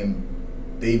 years, and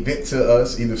they vent to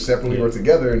us either separately or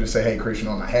together and just say, hey, Chris,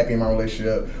 I'm not happy in my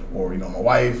relationship, or, my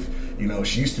wife,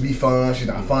 she used to be fun, she's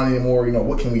not fun anymore,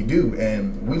 what can we do?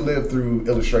 And we live through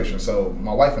illustration. So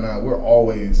my wife and I, we're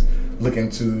always looking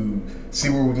to see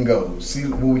where we can go, see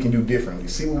what we can do differently,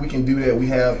 see what we can do that we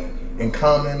have in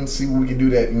common, see what we can do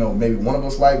that, maybe one of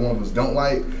us like, one of us don't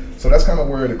like. So that's kind of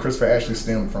where the Christopher Ashley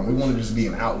stemmed from. We want to just be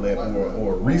an outlet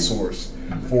or a resource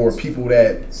for people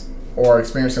that are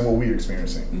experiencing what we're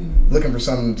experiencing, looking for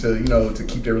something to to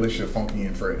keep their relationship funky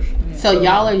and fresh. So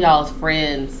y'all are y'all's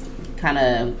friends, kind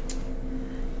of.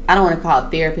 I don't want to call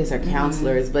it therapists or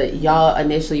counselors, but y'all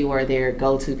initially were their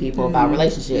go-to people about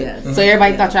relationships. Yes. So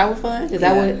everybody thought y'all were fun? Is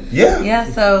that what? Yeah.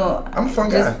 Yeah, so I'm a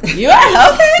fun guy. You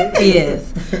are? Okay. he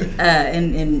is.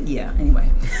 And yeah, anyway.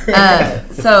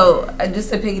 So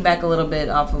just to piggyback a little bit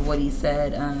off of what he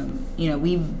said,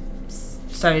 we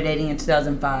started dating in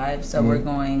 2005, so we're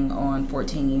going on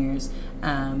 14 years,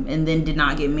 and then did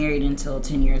not get married until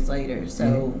 10 years later.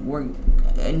 So we're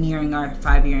nearing our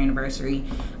 5-year anniversary.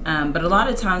 But a lot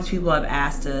of times people have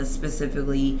asked us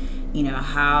specifically,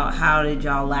 how did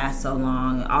y'all last so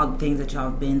long? All the things that y'all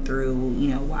have been through,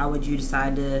 why would you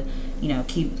decide to,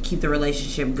 keep the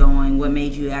relationship going? What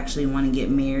made you actually want to get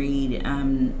married,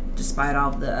 despite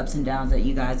all the ups and downs that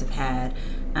you guys have had?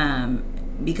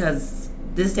 Because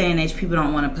this day and age, people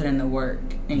don't want to put in the work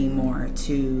anymore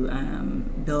to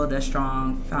build a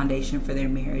strong foundation for their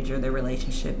marriage or their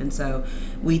relationship. And so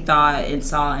we thought and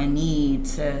saw a need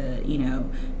to,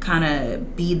 kind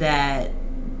of be that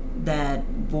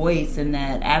voice and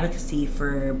that advocacy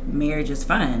for marriage is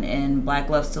fun and Black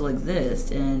love still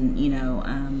exists. And,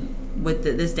 with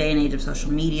this day and age of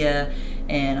social media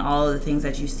and all of the things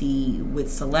that you see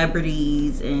with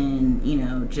celebrities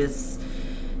and, just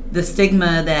the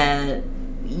stigma that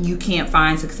you can't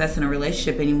find success in a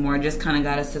relationship anymore, just kind of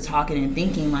got us to talking and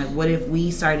thinking, like, what if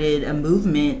we started a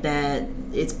movement that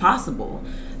it's possible?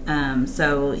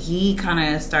 So he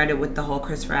kind of started with the whole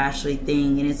Christopher Ashley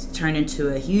thing, and it's turned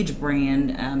into a huge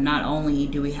brand. Not only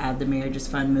do we have the Marriage is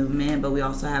Fun movement, but we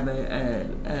also have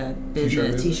a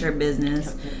business, t-shirt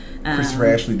business. Christopher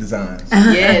Ashley Designs.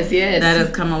 Yes. That has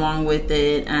come along with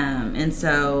it. And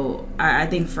so I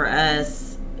think for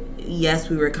us, yes,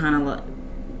 we were kind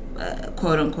of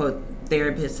quote unquote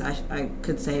therapists, I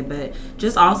could say, but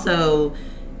just also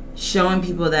showing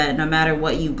people that no matter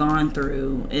what you've gone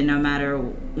through and no matter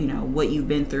what you've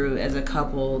been through as a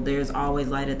couple, there's always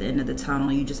light at the end of the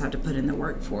tunnel. You just have to put in the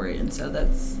work for it. And so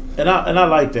that's and I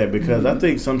like that because I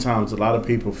think sometimes a lot of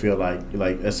people feel like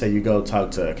let's say you go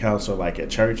talk to a counselor like at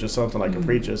church or something, like a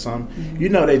preacher or something,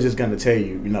 they're just gonna tell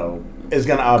you, it's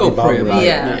gonna all be about right.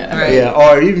 Yeah,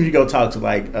 or even you go talk to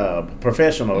like a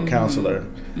professional counselor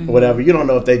or whatever. You don't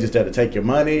know if they just there to take your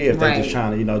money, if they're just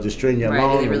trying to just string you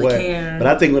along or what. Care. But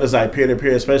I think when it's like peer to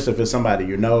peer, especially if it's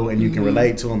somebody and you can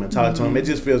relate to them and talk to them, it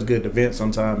just feels good to vent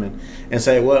sometime and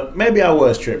say, well, maybe I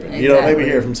was tripping. Exactly. Maybe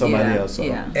hear from somebody else. So.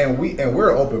 Yeah. And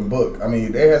we're an open book. I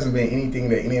mean, there hasn't been anything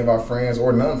that any of our friends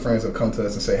or non-friends have come to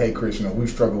us and say, hey, Chris, we've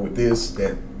struggled with this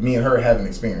that me and her haven't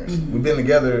experienced. We've been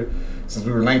together since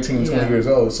we were 19, 20 years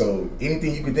old. So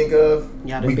anything you can think of,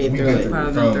 we've been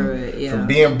through it. From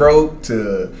being broke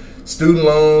to student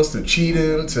loans to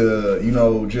cheating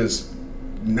to, just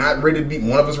not ready to be,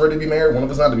 one of us ready to be married, one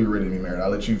of us not to be ready to be married. I'll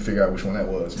let you figure out which one that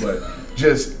was. But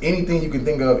just anything you can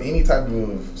think of, any type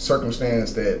of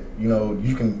circumstance that,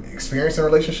 you can experience in a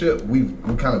relationship, we've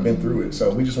kind of been through it.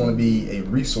 So we just want to be a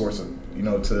resource,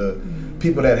 to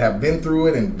people that have been through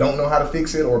it and don't know how to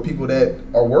fix it, or people that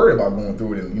are worried about going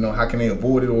through it and, how can they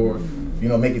avoid it or,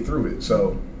 make it through it.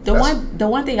 So the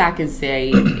one thing I can say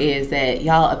is that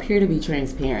y'all appear to be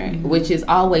transparent, which is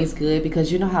always good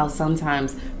because you know how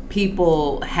sometimes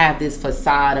people have this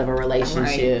facade of a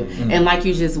relationship, and like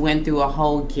you just went through a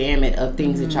whole gamut of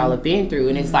things that y'all have been through,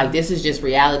 and it's like this is just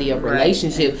reality of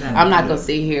relationship. Exactly. I'm not gonna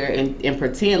sit here and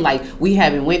pretend like we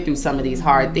haven't went through some of these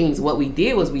hard things. What we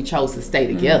did was we chose to stay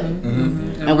together,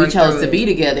 and we chose to be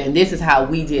together, and this is how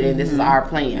we did it, and this is our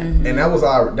plan. And that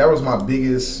was my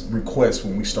biggest request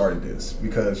when we started this,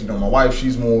 because my wife,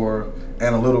 she's more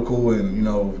analytical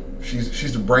and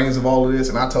she's the brains of all of this,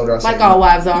 and I told her, I said, like all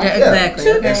wives are. Yeah,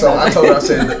 exactly. And so I told her,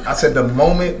 I said the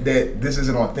moment that this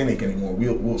isn't authentic anymore,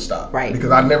 we'll stop. Right. Because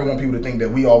I never want people to think that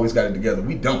we always got it together.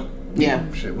 We don't.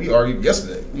 We argued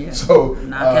yesterday. Yeah. So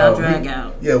knockout, drag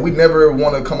out. Yeah, we never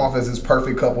want to come off as this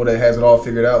perfect couple that has it all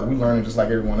figured out. We learn just like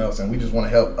everyone else, and we just want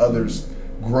to help others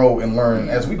grow and learn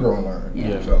as we grow and learn.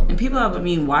 Yeah. So. And people have,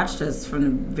 watched us from the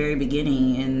very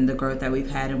beginning and the growth that we've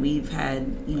had, and we've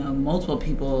had, multiple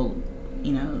people,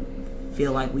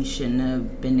 feel like we shouldn't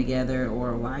have been together,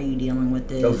 or why are you dealing with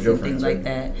this, Those are your and things friends,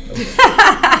 like right?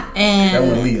 that. And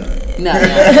That one Leon. No.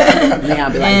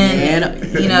 Leon be like, and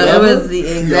man, you know, it was the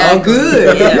exact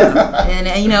good. yeah.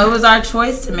 And you know, it was our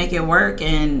choice to make it work.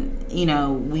 And you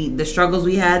know, the struggles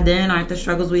we had then aren't the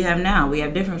struggles we have now. We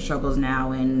have different struggles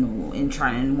now, and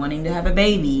trying wanting to have a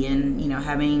baby, and you know,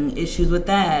 having issues with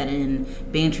that, and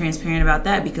being transparent about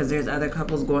that, because there's other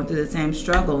couples going through the same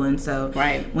struggle. And so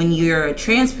Right. when you're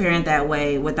transparent that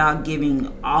way without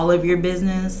giving all of your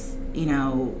business, you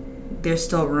know, there's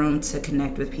still room to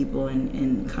connect with people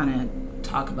and kind of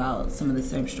talk about some of the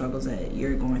same struggles that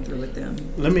you're going through with them.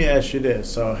 Let me ask you this.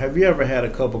 So have you ever had a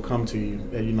couple come to you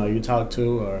that you talk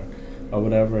to or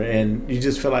whatever, and you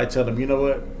just feel like tell them, you know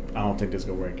what, I don't think this is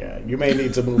gonna work out. You may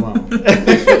need to move on.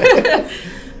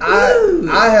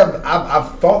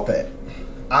 I've thought that.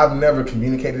 I've never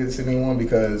communicated it to anyone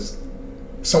because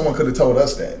someone could have told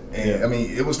us that. And Yeah. I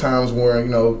mean, it was times where,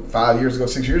 5 years ago,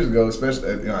 6 years ago,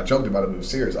 especially, I joked about it, but it was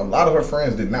serious. A lot of her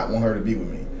friends did not want her to be with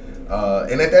me.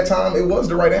 And at that time, it was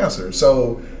the right answer.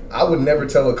 So I would never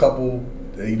tell a couple,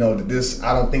 that this,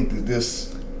 I don't think that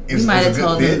this is You might is have a good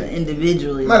told fit. them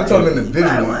individually. I might have told them like,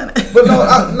 individually. you might wanna- But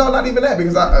no, not even that,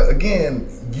 because again,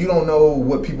 you don't know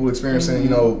what people are experiencing,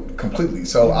 completely.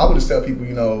 So I would just tell people,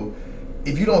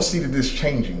 if you don't see that this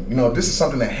changing, if this is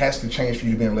something that has to change for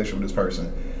you to be in a relationship with this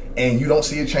person, and you don't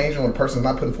see it changing, or the person's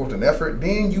not putting forth an effort,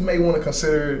 then you may want to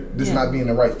consider this not being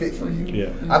the right fit for you. Yeah.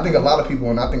 I think a lot of people,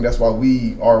 and I think that's why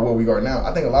we are where we are now,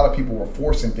 I think a lot of people are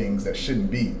forcing things that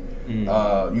shouldn't be.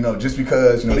 Just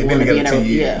because they've been wanna be together in a- 10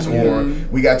 years, yeah. or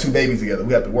we got 2 babies together,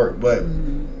 we have to work. But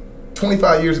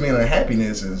 25 years of being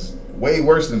unhappiness is way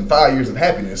worse than 5 years of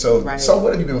happiness. So, Right. so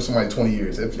what if you've been with somebody 20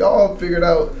 years? If y'all figured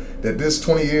out that this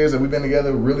 20 years that we've been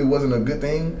together really wasn't a good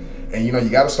thing, and you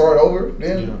got to start over,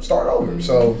 then start over.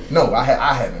 So, no, I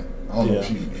haven't. I don't know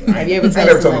if you. Have you ever I told never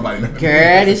told someone, nobody nothing.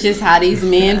 girl, it's just how these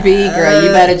men be, girl. You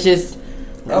better just.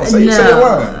 Oh, say No. your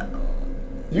line.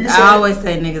 You can say I it. always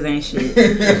say niggas ain't shit,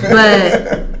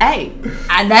 but Hey,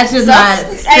 that's just So- not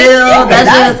Hey, still. yeah, That's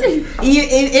that's- just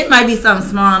it might be something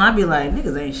small, and I'd be like,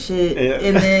 niggas ain't shit, Yeah.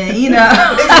 and then They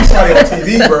be somebody on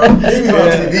TV, bro. They be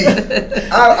on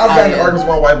TV. I've gotten arguments with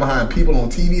my wife behind people on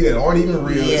TV that aren't even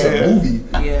real. It's Yeah. a movie.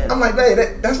 Yeah. I'm like,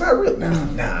 hey, that's not real.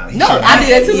 Nah. he no, shouldn't. I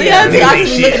do that too. Yeah. Yeah, I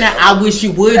be looking at. I wish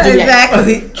you would do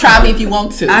Exactly. that. Try me if you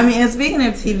want to. I mean, and speaking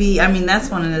of TV, I mean, that's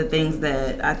one of the things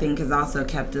that I think has also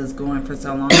kept us going for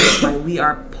so long. It's like we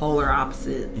are polar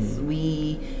opposites.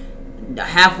 We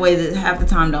half the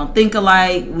time don't think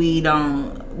alike. We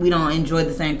don't enjoy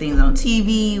the same things on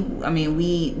TV. I mean,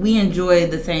 we enjoy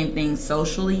the same things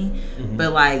socially,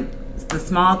 but like the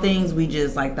small things, we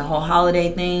just like the whole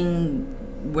holiday thing.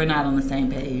 We're not on the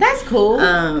same page. That's cool.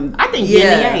 I think yin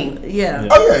yeah, and yang. yeah,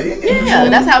 Oh yeah. Yeah,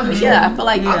 that's how. Yeah, I feel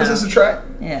like Opposites attract.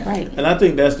 yeah. right. And I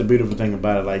think that's the beautiful thing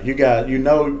about it. Like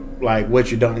like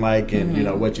what you don't like,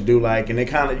 and what you do like, and it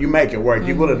kind of you make it work.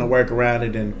 You're willing to work around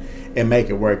it and make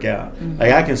it work out.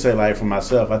 Like I can say, like for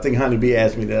myself, I think Honey B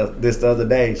asked me this the other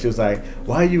day. She was like,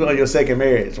 "Why are you on your second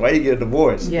marriage? Why you get a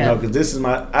divorce?" Yeah. Because this is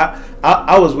my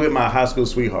I was with my high school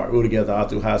sweetheart. We were together all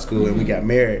through high school, and we got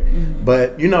married.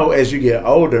 But as you get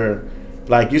older,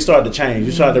 like you start to change.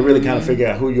 You start to really kind of figure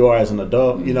out who you are as an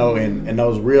adult, and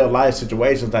those real life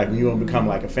situations, like when you want to become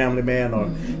like a family man or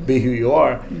be who you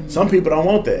are. Some people don't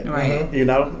want that,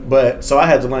 Right. But so I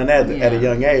had to learn that at a Yeah.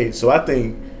 young age. So I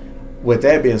think, with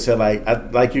that being said,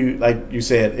 like you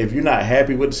said, if you're not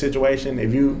happy with the situation,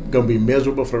 if you're gonna be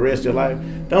miserable for the rest of your life,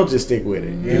 don't just stick with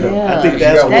it. Yeah. I think You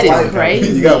that's got That one is life.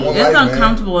 crazy. You got one It's life, man.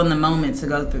 uncomfortable in the moment to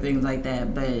go through things like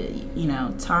that, but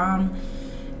Tom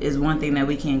is one thing that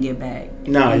we can't get back.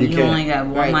 No, you You can't. only got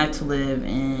one Right. life to live,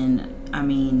 and I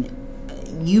mean,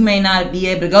 you may not be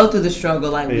able to go through the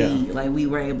struggle like we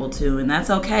were able to, and that's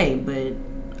okay. But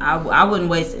I wouldn't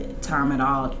waste time at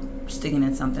all sticking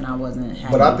in something I wasn't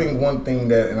happy. But I think one thing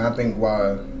that, and I think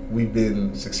why we've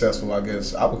been successful, I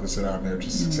guess I would consider our marriage a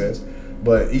success.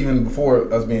 But even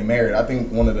before us being married, I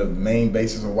think one of the main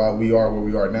bases of why we are where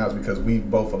we are now is because we've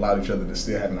both allowed each other to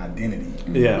still have an identity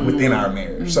Yeah. within our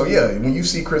marriage. So yeah, when you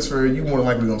see Christopher, you more than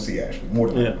likely gonna see Ashley. More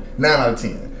than likely. Yeah. 9 out of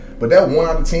 10. But that 1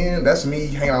 out of 10, that's me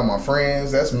hanging out with my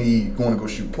friends. That's me going to go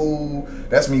shoot pool.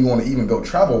 That's me going to even go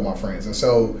travel with my friends. And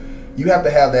so you have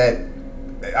to have that,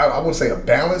 I wouldn't say a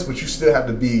balance, but you still have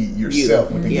to be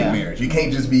yourself within your marriage. You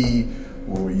can't just be,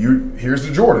 well, here's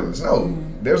the Jordans. No,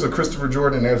 there's a Christopher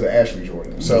Jordan and there's an Ashley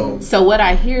Jordan. So So what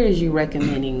I hear is you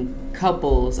recommending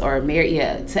couples or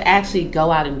married, to actually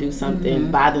go out and do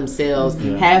something by themselves,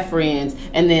 have friends,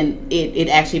 and then it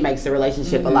actually makes the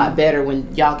relationship a lot better when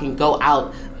y'all can go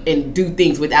out and do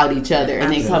things without each other,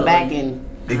 and then come back and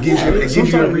It gives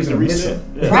you a reason to reset.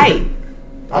 Yeah. Right.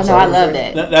 Oh no, I love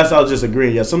that. That's all. Just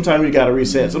agreeing. Yeah, sometimes you got to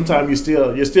reset. Sometimes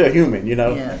you're still human. You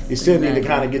know, Yes, you still need to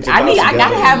kind of get your. I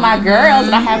gotta have my girls,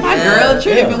 and I have my girl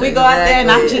trip, Yeah. and we go out there, and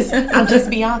I'm just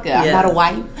Bianca. I'm not a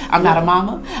wife. I'm not a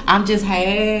mama. I'm just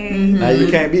Now you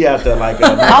can't be out there like.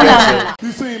 Oh no.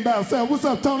 You seen about saying, what's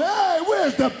up, Tony? Hey,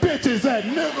 where's the bitches at,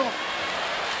 nigga?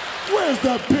 Where's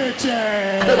the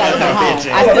bitches?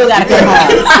 I still gotta come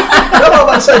home. That's what I'm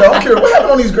about to say though. I'm curious, what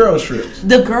happened on these girls trips?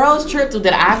 The girls' trip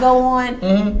that I go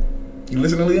on. You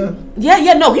listen to Leon?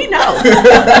 Yeah, no, he knows.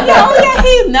 Yeah,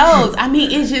 he knows. I mean,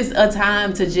 it's just a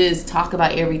time to just talk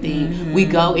about everything. We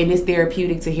go, and it's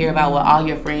therapeutic to hear about what all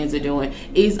your friends are doing.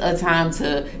 It's a time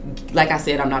to, like I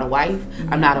said, I'm not a wife,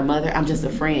 I'm not a mother, I'm just a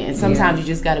friend. And sometimes you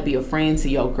just got to be a friend to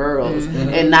your girls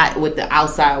and not with the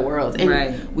outside world.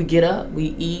 And we get up,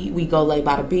 we eat, we go lay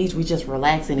by the beach, we just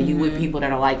relaxing, and you with people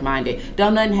that are like-minded.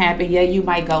 Don't nothing happen. Yeah, you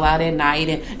might go out at night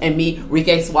and meet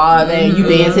Rique Suave and you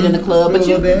dancing in the club, but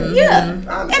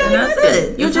and that's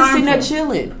it. You're It's just sitting there harmful.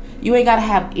 chilling. You ain't got to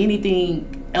have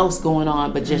anything else going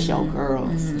on but just your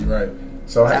girls. Right.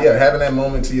 So having that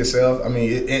moment to yourself, I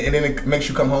mean, and then it makes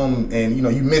you come home and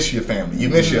you miss your family, you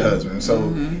miss your husband. So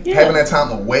having that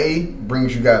time away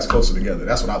brings you guys closer together.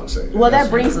 That's what I would say. Well, that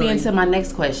brings me into my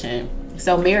next question.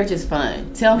 So marriage is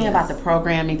fun. Tell me about the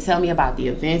programming. Tell me about the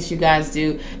events you guys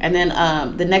do. And then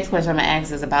the next question I'm going to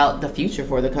ask is about the future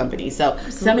for the company. So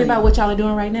tell me about what y'all are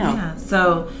doing right now. Yeah.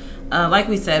 So, like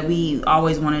we said, we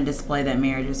always want to display that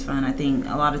marriage is fun. I think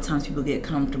a lot of times people get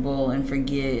comfortable and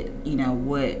forget,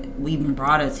 what even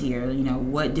brought us here.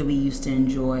 What did we used to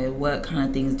enjoy? What kind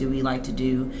of things do we like to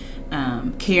do?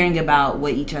 Caring about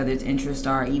what each other's interests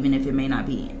are, even if it may not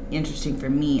be interesting for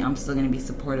me, I'm still going to be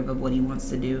supportive of what he wants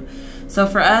to do. So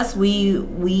for us,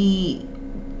 we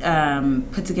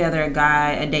put together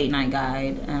a date night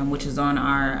guide, which is on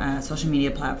our social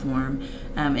media platform,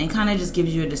 and kind of just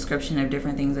gives you a description of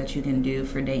different things that you can do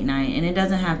for date night. And it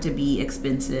doesn't have to be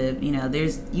expensive. You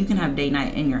can have date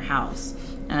night in your house.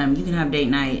 You can have date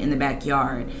night in the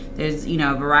backyard. There's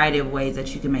a variety of ways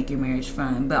that you can make your marriage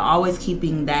fun, but always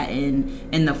keeping that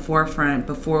in the forefront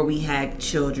before we had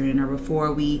children, or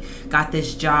before we got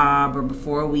this job, or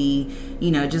before we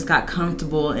just got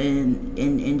comfortable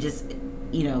in just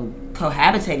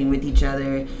cohabitating with each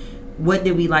other. What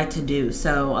did we like to do?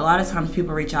 So a lot of times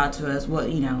people reach out to us,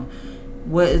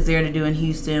 what is there to do in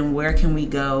Houston? Where can we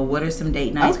go? What are some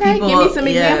date nights? Okay, give me some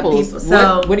examples.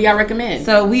 What do y'all recommend?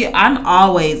 So I'm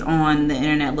always on the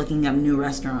internet looking up new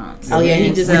restaurants. Oh yeah,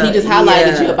 he just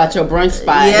highlighted you about your brunch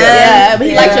spot. Yeah, but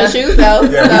he likes your shoes though.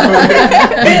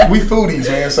 We foodies,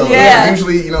 man. So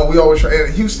usually, we always try.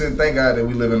 And Houston, thank God that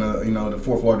we live in the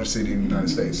fourth largest city in the United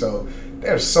States. So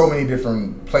there's so many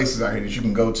different places out here that you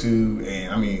can go to.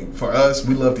 And I mean, for us,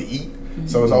 we love to eat.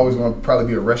 So it's always going to probably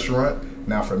be a restaurant.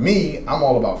 Now, for me, I'm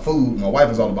all about food. My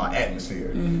wife is all about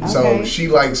atmosphere. So she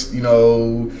likes,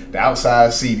 the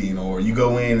outside seating, or you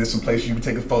go in, there's some place you can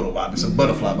take a photo of. There's a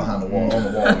butterfly behind the wall, on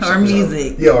the wall. Or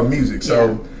music. Or music.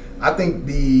 So I think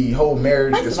the whole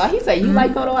marriage First is... of all, he said you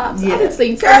like photo ops. I didn't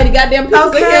see so many goddamn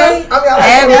pictures in here.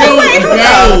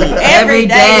 Every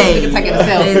day. Nigga taking a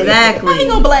selfie. Exactly. How he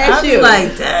gonna blast you?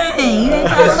 Like, dang, you ain't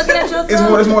tired of looking at yourself?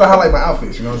 It's more to highlight my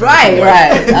outfits, you know what I'm saying?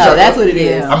 Right. Oh, that's what it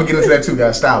is. I'm gonna get into that too,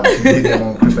 guys. Stylist. Hit that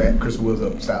on Chris Wills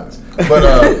up, stylist. But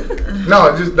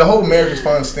no, just the whole marriage is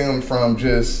fun stemmed from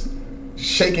just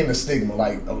shaking the stigma.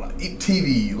 Like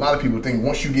TV, a lot of people think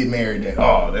once you get married that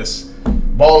that's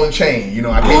ball and chain.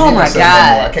 I can't be myself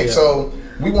anymore. I can't. So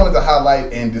we wanted to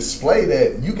highlight and display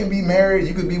that you can be married,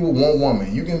 you can be with one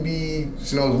woman, you can be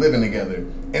living together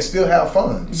and still have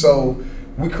fun. So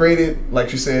we created,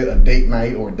 like you said, a date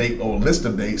night or list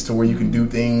of dates to where you can do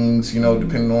things,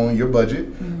 depending on your budget.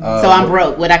 So I'm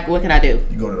broke. What can I do?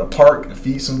 You go to the park and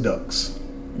feed some ducks.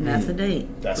 That's a date.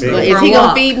 That's Well, it. is he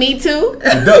gonna feed me too?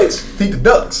 The ducks. Feed the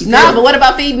ducks. Nah, but what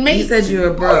about feeding me? He said you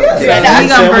were broke. Yeah, He gonna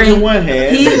sandwich bring. in one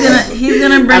hand. He's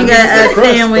gonna bring a crust,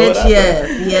 sandwich. throw it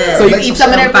out Yes. So you eat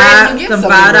some of that bread and you get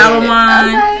some some of the $5 bread.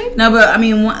 wine. Okay. No, but I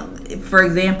mean, for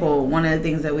example, one of the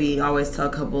things that we always tell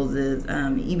couples is,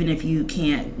 even if you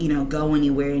can't, go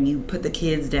anywhere and you put the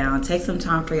kids down, take some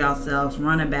time for yourselves,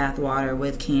 run a bath water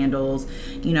with candles,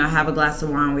 have a glass of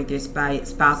wine with your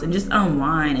spouse, and just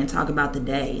unwind and talk about the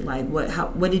day. Like,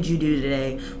 what did you do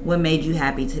today? What made you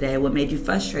happy today? What made you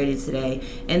frustrated today?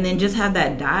 And then just have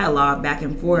that dialogue back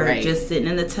and forth, just sitting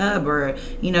in the tub, or,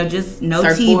 just no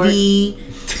Surfboard. TV,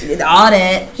 all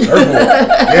that. Surfboard.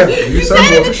 Yeah, you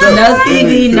surfboard for sure. No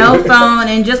TV, no phone.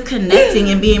 and just connecting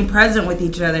and being present with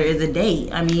each other is a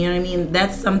date. I mean, you know what I mean?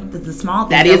 That's the small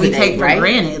things that we take for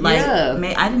granted. Like,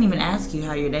 I didn't even ask you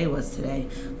how your day was today.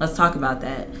 Let's talk about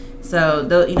that. So,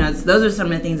 those are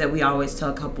some of the things that we always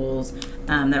tell couples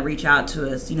that reach out to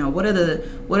us. You know, what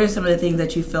are some of the things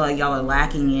that you feel like y'all are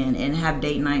lacking in, and have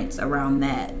date nights around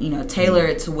that. You know, tailor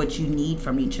it to what you need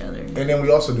from each other. And then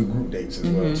we also do group dates as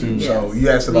well too. Yes. So you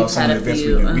asked about some of the events we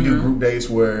do. We do group dates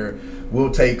where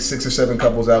we'll take 6 or 7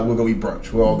 couples out. We'll go eat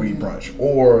brunch. We'll all go eat brunch.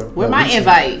 Or where my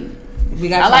invite. I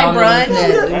like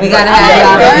brunch. We gotta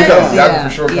have y'all. Y'all for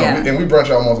sure come. And we brunch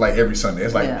almost like every Sunday.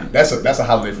 It's like that's a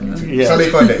holiday for me too. Yeah. Sunday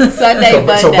fun day.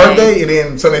 So birthday and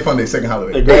then Sunday fun day, second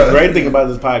holiday. The great thing about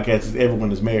this podcast is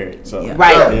everyone is married. So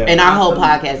and our whole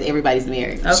podcast, everybody's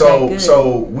married. Okay,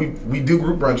 so we do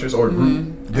group brunches or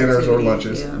group dinners or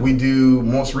lunches. Yeah. We do.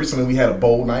 Most recently, we had a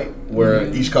bowl night where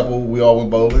each couple we all went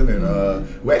bowling,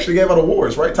 and we actually gave out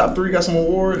awards. Right, top 3 got some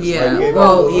awards. Yeah,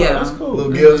 that's cool.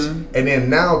 Little gifts, and then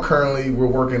now currently we're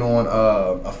working on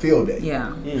a field day.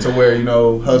 Yeah, to where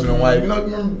husband and wife.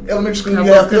 Remember elementary school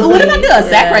you have field day. What did I do? A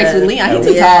sack race with Leon. He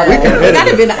too tall.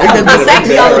 That been the sack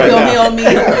y'all on me.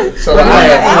 So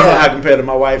I don't know how competitive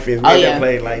my wife is. We haven't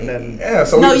played like nothing. Yeah,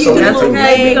 so that's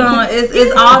okay.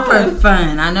 It's all for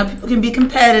fun. I know people can be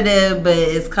competitive, but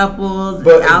it's couples.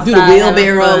 But outside do the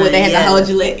wheelbarrow where they have to hold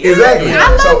your leg. Exactly.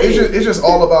 So it's just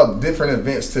all about different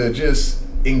events to just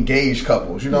engage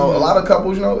couples. You know, a lot of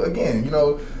couples.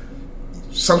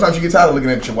 Sometimes you get tired of looking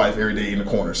at your wife every day in the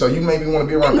corner. So you maybe want to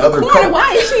be around other couples.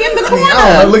 Why is she in the corner? I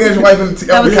don't know. Looking at your wife on the couch.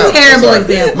 That was a terrible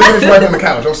example. Looking at your wife on the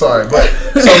couch. I'm sorry. But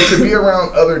so to be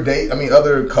around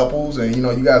other couples and, you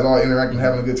guys all interacting and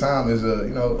having a good time is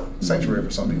a, sanctuary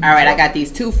for some people. All right. I got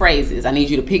these 2 phrases. I need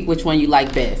you to pick which one you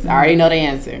like best. I already know the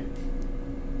answer.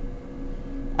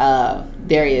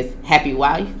 There is happy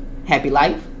wife, happy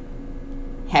life,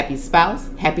 happy spouse,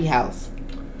 happy house.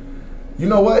 You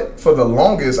know what? For the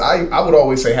longest, I would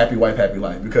always say happy wife, happy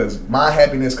life, because my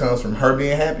happiness comes from her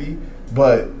being happy.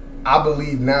 But I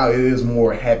believe now it is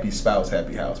more happy spouse,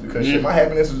 happy house, because my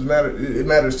happiness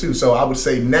matters too. So I would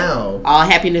say now all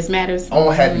happiness matters. All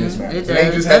happiness matters. It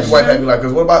ain't just happy wife, happy life.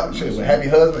 Because what about happy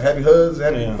husband, happy fuzz? I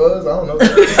don't know.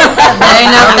 That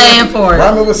ain't no saying for it.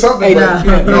 Rhyme it with something.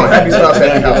 Happy spouse,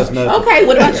 happy house. Okay,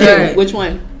 what about you? Which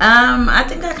one? I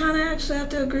think I kind of actually have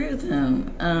to agree with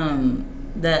him.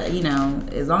 That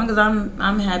as long as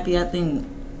I'm happy, I think.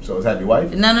 So it's happy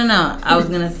wife? No. I was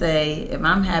gonna say if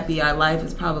I'm happy, our life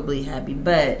is probably happy.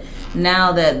 But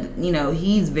now that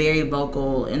he's very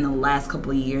vocal in the last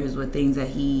couple of years with things that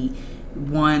he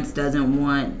wants, doesn't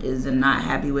want, is not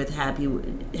happy with,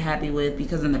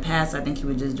 because in the past I think he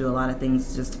would just do a lot of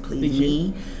things just to please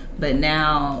me. But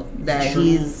now that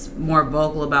he's more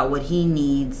vocal about what he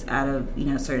needs out of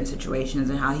certain situations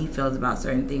and how he feels about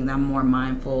certain things, I'm more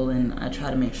mindful, and I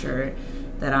try to make sure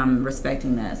that I'm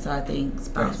respecting that. So I think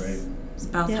spouse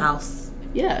house.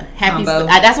 Yeah, happy.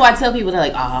 That's why I tell people, they're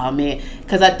like, "Oh man,"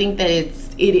 because I think that it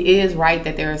is right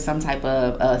that there is some type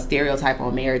of stereotype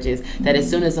on marriages that as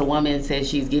soon as a woman says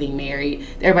she's getting married,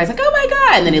 everybody's like, "Oh my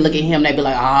god!" And then they look at him, they be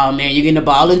like, "Oh man, you're getting the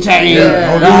ball and chain."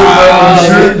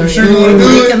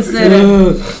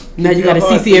 Reconsider. Now you got to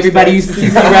CC everybody used to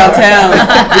CC around town.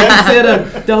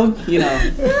 Reconsider. Don't.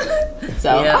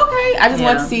 So, okay. I just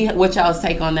wanted to see what y'all's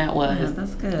take on that was. Yeah,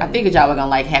 that's good. I figured y'all were going to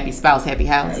like happy spouse, happy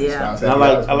house. Yeah.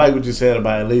 I like what you said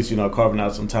about at least, carving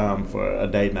out some time for a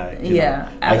date night. Yeah,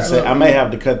 like I said, I may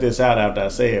have to cut this out after I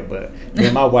say it, but me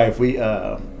and my wife, we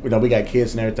got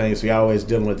kids and everything, so we always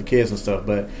dealing with the kids and stuff,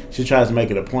 but she tries to make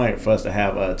it a point for us to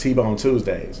have T-Bone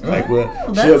Tuesdays. Like,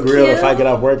 she'll grill if I get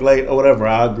off work late or whatever,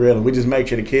 I'll grill, and we just make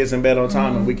sure the kids in bed on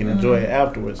time and we can enjoy it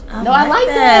afterwards. I like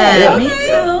that. Yeah. Me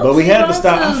too. But we had to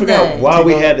stop. I forgot why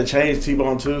we had to change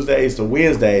T-Bone Tuesdays to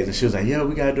Wednesdays, and she was like, "Yeah,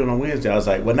 we gotta do it on Wednesday." I was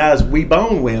like, "Well, now it's We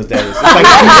Bone Wednesdays." It's like,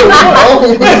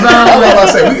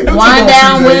 Wind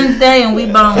down Wednesday and We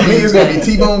Bone Wednesday. For me, it's gonna be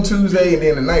T-Bone Tuesday, and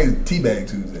then the night is Teabag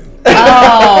Tuesday.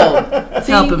 Oh,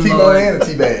 T-bone and a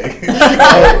T-bag.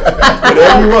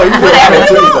 Whatever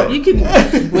you want. You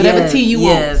can whatever tea you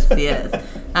want. Yes.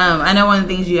 I know one of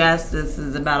the things you asked us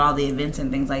is about all the events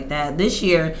and things like that. This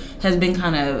year has been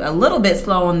kind of a little bit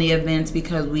slow on the events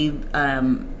because we've,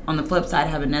 on the flip side,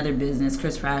 have another business,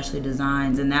 Christopher Ashley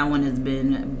Designs, and that one has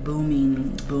been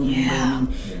booming.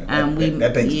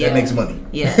 That makes money.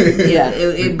 Yeah.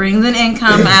 It brings an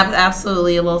income,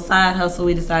 absolutely, a little side hustle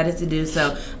we decided to do.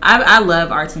 So I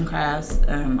love arts and crafts,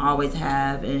 always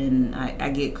have, and I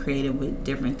get creative with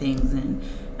different things. And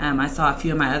I saw a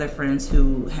few of my other friends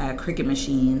who had Cricut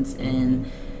machines, and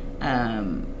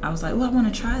I was like, oh, I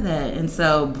want to try that. And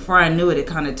so before I knew it, it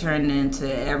kind of turned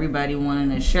into everybody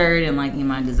wanting a shirt and liking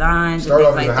my designs and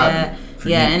things like that.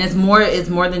 Yeah, and it's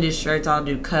more than just shirts. I'll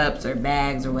do cups or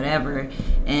bags or whatever.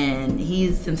 And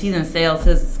since he's in sales,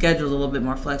 his schedule's a little bit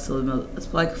more flexible.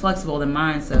 It's like flexible than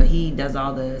mine. So he does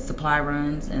all the supply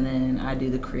runs, and then I do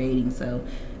the creating. So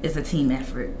it's a team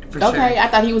effort for sure. Okay, I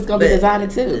thought he was gonna be designing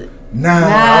too.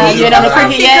 Nah, he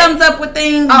comes up with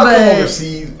things. I'll but come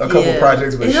oversee a couple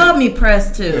projects, but it helped me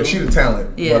press too. Yeah, she's a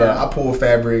talent. Yeah. But I pull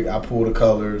fabric, I pull the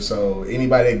colors. So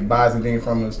anybody that buys anything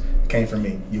from us came from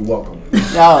me. You're welcome.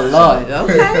 Oh Lord.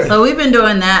 Okay. So we've been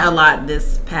doing that a lot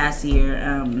this past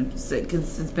year,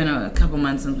 because it's been a couple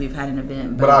months since we've had an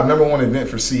event. But our number one event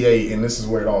for CA, and this is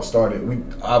where it all started. We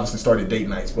obviously started date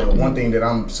nights, but one thing that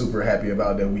I'm super happy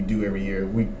about that we do every year,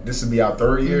 this will be our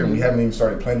third year, and we haven't even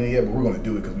started planning it yet, but we're going to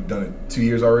do it because we've done it 2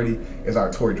 years already. Is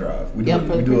our toy drive. We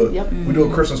do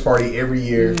a Christmas party every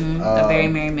year. A Very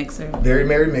Merry Mixer. Very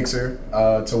Merry Mixer,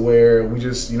 to where we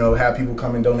just have people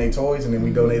come and donate toys, and then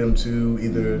we donate them to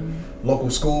either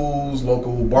local schools,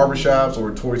 local barbershops,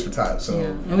 or Toys for Tots. So,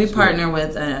 and we partner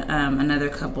with another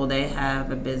couple. They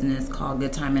have a business called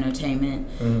Good Time Entertainment,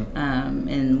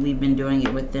 and we've been doing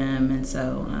it with them. And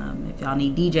so, if y'all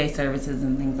need DJ services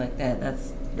and things like that,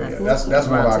 that's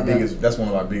one of our biggest. That's one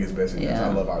of our biggest best events.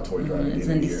 I love our toy drive. It's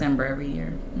in December every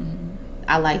year.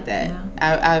 I like that.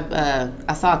 Yeah.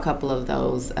 I saw a couple of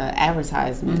those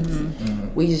advertisements.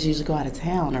 We just usually go out of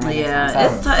town around that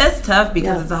time. So. It's tough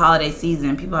because it's a holiday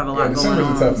season. People have a lot going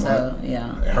on. Tough so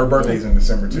and her birthday's in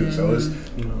December too, so it's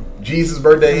Jesus'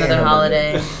 birthday. It's another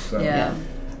holiday. So.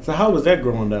 So how was that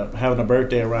growing up, having a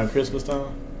birthday around Christmas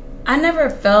time? I never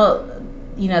felt,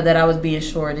 that I was being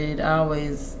shorted. I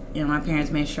always, my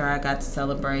parents made sure I got to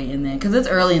celebrate, and then because it's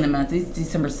early in the month, it's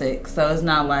December 6th, so it's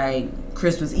not like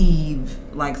Christmas Eve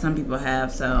like some people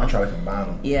have. So I try to combine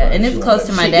them. Yeah, and it's close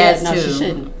to my dad's too. She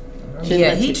shouldn't.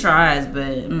 Yeah, he tries,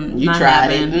 but you not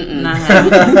tried happening. Not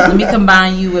happening. Let me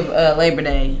combine you with Labor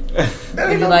Day.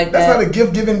 That's not a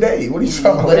gift-giving day. What are you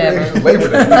talking about? Whatever. Labor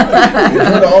Day.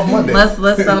 Off Monday.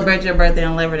 Let's celebrate your birthday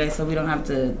on Labor Day, so we don't have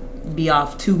to be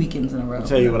off 2 weekends in a row. I'll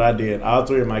tell you what I did. All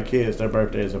 3 of my kids, their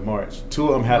birthdays in March. 2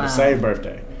 of them had the same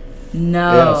birthday.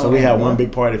 No. Yeah, so we had one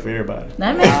big party for everybody.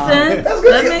 That makes sense. That's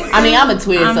good. That makes sense. I mean, I'm a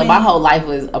twin, so my whole life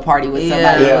was a party with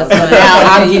somebody Yeah. else. So now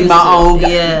I'm getting my own.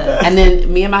 Yeah. And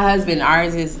then me and my husband,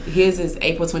 his is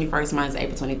April 21st, mine's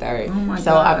April 23rd. Oh my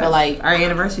so gosh. I feel like our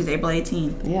anniversary is April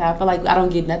 18th. Yeah, I feel like I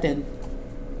don't get nothing.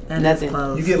 That's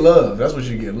close. You get love. That's what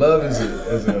you get. Love is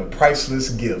a priceless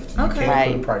gift. You can't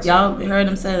put a price Y'all on it. heard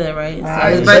him say that, right? He So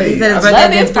his said birthday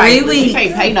Love is is in 3 priceless. weeks. You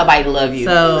can't pay nobody to love you.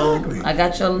 So Exactly. I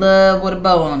got your love with a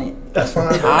bow on it. That's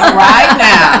fine. All right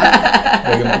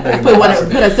now.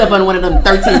 Put us up on one of them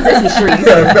 13 Christmas trees.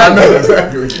 I know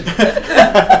exactly.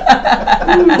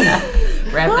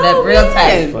 Wrap it up real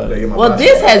tight. Well,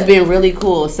 this has been really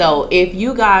cool. So if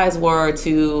you guys were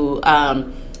to,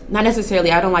 not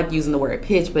necessarily, I don't like using the word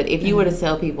pitch, but if you were to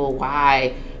tell people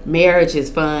why marriage is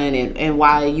fun and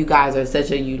why you guys are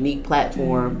such a unique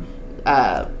platform,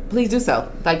 please do so.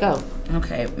 Go.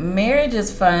 Okay, marriage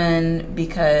is fun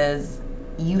because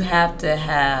you have to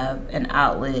have an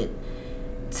outlet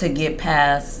to get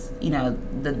past,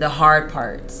 the hard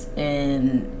parts,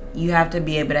 and you have to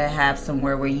be able to have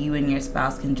somewhere where you and your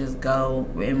spouse can just go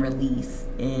and release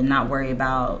and not worry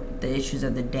about the issues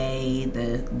of the day,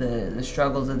 the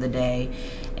struggles of the day.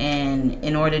 And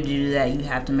in order to do that, you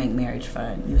have to make marriage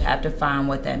fun. You have to find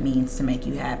what that means to make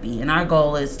you happy. And our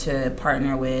goal is to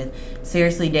partner with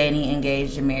seriously dating,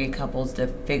 engaged, and married couples to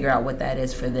figure out what that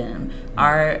is for them.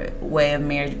 Our way of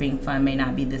marriage being fun may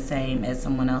not be the same as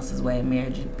someone else's way of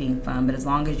marriage being fun, but as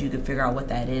long as you can figure out what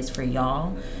that is for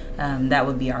y'all, that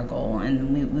would be our goal.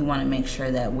 And we want to make sure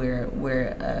that we're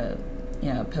a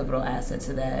pivotal asset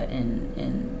to that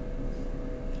and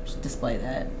display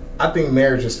that. I think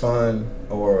marriage is fun,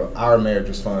 or our marriage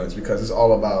is fun, is because it's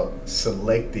all about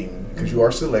selecting, because you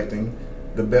are selecting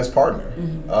the best partner.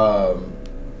 Damn,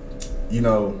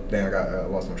 I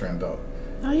lost my train of thought.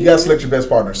 You gotta select your best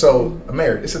partner. So a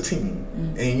marriage, it's a team,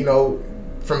 and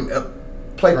from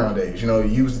playground days,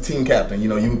 you was the team captain. You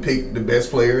would pick the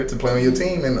best player to play on your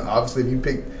team, and obviously, if you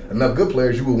pick enough good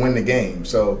players, you will win the game.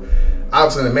 So.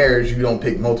 Obviously, in a marriage, you don't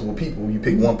pick multiple people. You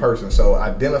pick one person. So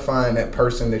identifying that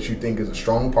person that you think is a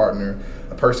strong partner,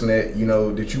 a person that,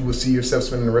 that you will see yourself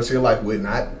spending the rest of your life with,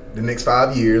 not the next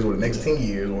 5 years or the next 10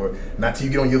 years or not till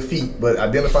you get on your feet, but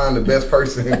identifying the best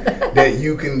person that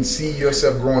you can see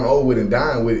yourself growing old with and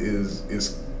dying with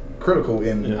is critical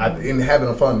in having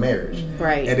a fun marriage.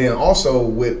 Right. And then also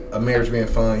with a marriage being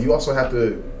fun, you also have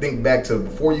to think back to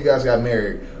before you guys got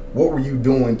married. what were you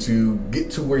doing to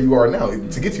get to where you are now,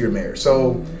 to get to your marriage?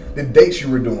 So the dates you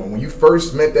were doing, when you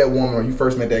first met that woman or you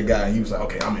first met that guy, and you was like,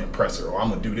 okay, I'm gonna impress her or I'm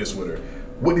gonna do this with her.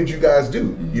 What did you guys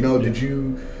do? You know, did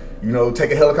you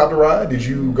take a helicopter ride? Did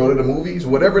you go to the movies?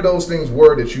 Whatever those things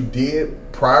were that you did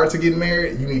prior to getting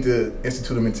married, you need to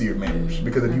institute them into your marriage.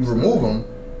 Because if you remove them,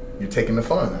 you're taking the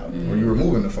fun out, or you're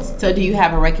removing the fun. So do you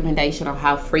have a recommendation on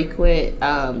how frequent,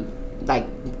 like,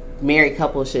 married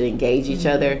couples should engage each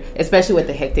other, especially with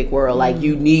the hectic world? Like,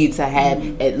 you need to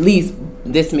have at least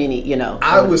this many, you know.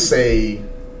 I would say, and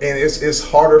it's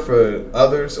harder for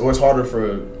others, or it's harder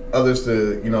for others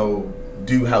to, you know,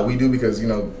 do how we do, because, you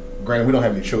know, granted, we don't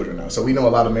have any children now. So we know a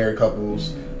lot of married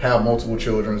couples have multiple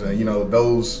children, and, you know,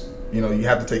 those, you know, you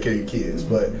have to take care of your kids.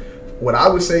 But what I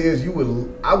would say is you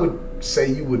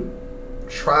would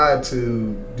try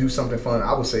to do something fun.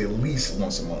 I would say at least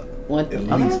once a month. At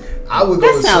least. I would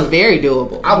go. That sounds very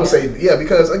doable. I would say, yeah,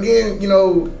 because again, you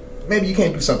know, maybe you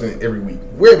can't do something every week.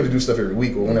 We're able to do stuff every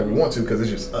week or whenever we want to because it's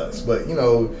just us. But, you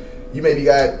know, you maybe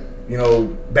got, you know,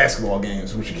 basketball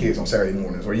games with your kids on Saturday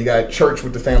mornings, or you got church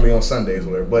with the family on Sundays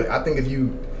or whatever. But I think if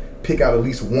you pick out at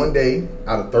least one day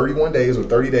out of 31 days or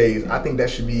 30 days, I think that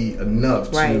should be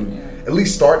enough to at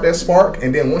least start that spark.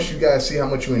 And then once you guys see how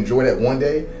much you enjoy that one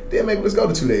day, then maybe let's go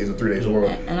to 2 days or 3 days, or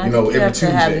and I you know, think you every have Tuesday.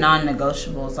 to have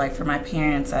non-negotiables. Like for my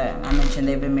parents, I mentioned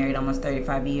they've been married almost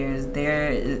 35 years.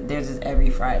 Theirs is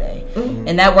every Friday,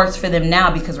 and that works for them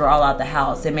now because we're all out the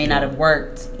house. It may not have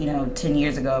worked, you know, 10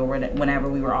 years ago whenever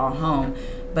we were all home,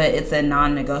 but it's a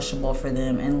non-negotiable for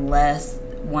them unless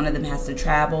one of them has to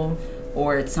travel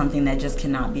or it's something that just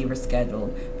cannot be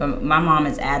rescheduled. But my mom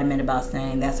is adamant about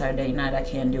saying that's our date night, I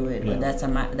can't do it. But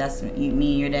that's me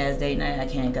and your dad's date night, I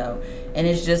can't go. And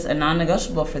it's just a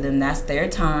non-negotiable for them. That's their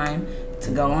time to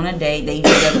go on a date. They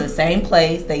usually go to the same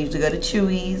place. They usually go to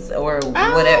Chewy's or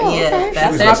whatever. Yes,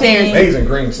 that's their thing. Amazing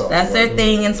green sauce. That's their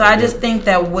thing. And so I just think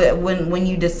that when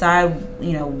you decide,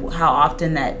 you know, how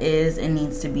often that is, it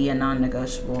needs to be a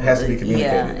non-negotiable. It has to be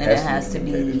communicated. Yeah, and it has to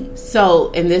be.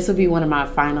 So, and this will be one of my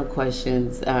final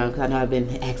questions, because I know I've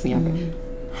been asking y'all.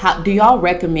 How do y'all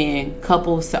recommend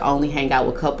couples to only hang out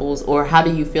with couples, or how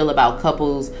do you feel about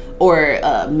couples or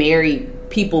married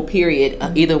people, period,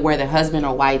 either where the husband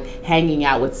or wife hanging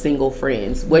out with single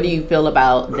friends? What do you feel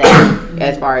about that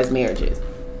as far as marriages?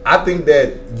 I think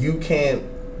that you can't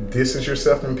distance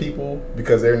yourself from people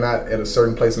because they're not at a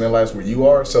certain place in their lives where you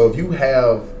are. So if you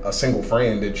have a single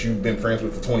friend that you've been friends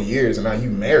with for 20 years and now you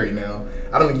married now,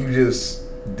 I don't think you just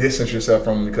distance yourself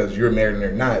from them because you're married and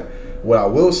they're not. What I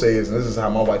will say is, and this is how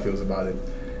my wife feels about it,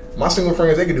 my single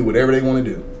friends, they can do whatever they want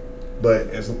to do, but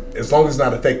as long as it's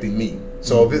not affecting me.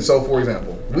 So for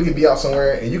example, we could be out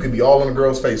somewhere and you could be all in a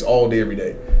girl's face all day, every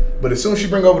day. But as soon as she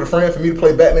bring over the friend for me to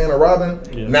play Batman or Robin,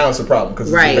 now it's a problem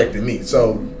because it's affecting me.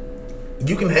 So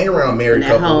you can hang around married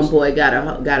couples. That homeboy got a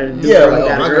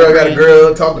like, my girl got a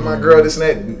girl, talk to my girl, this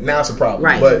and that. Now it's a problem.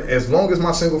 Right. But as long as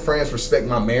my single friends respect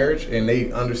my marriage and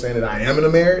they understand that I am in a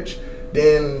marriage,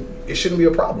 then it shouldn't be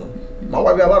a problem. My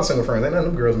wife got a lot of single friends. Ain't none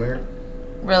of them girls married.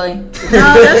 Really? No,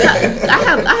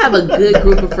 I have a good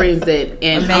group of friends that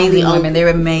and amazing women. They're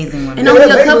amazing women. And only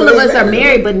a couple of us are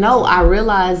married. But no, I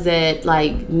realize that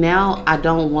like now I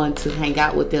don't want to hang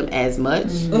out with them as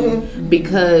much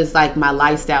because like my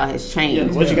lifestyle has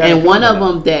changed. And one of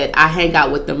them that I hang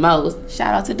out with the most,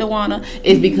 shout out to Dewana,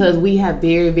 is because we have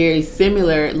very, very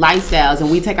similar lifestyles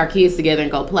and we take our kids together and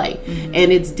go play.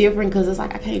 And it's different because it's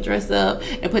like I can't dress up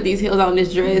and put these heels on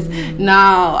this dress.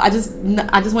 No, I just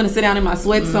want to sit down in my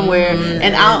sweat somewhere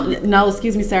and no,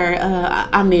 excuse me, sir,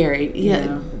 I'm married.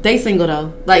 They single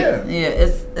though. Like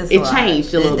it's it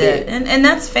changed a little bit, and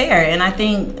that's fair. And I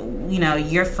think, you know,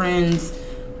 your friends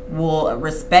will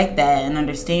respect that and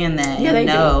understand that. Yeah, they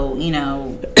know, you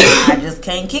know, I just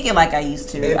can't kick it like I used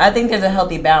to. I think there's a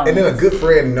healthy balance. And then a good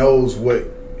friend knows what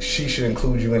she should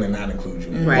include you in and not include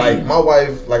you in. Right. Like my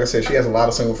wife, like I said, she has a lot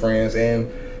of single friends, and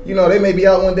you know, they may be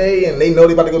out one day and they know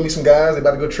they about to go meet some guys, they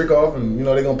about to go trick off, and you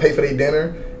know, they're gonna pay for their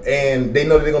dinner, and they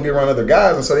know that they're gonna be around other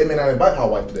guys, and so they may not invite my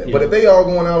wife to that. But if they all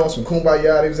going out on some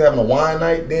kumbaya, they just having a wine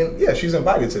night, then yeah, she's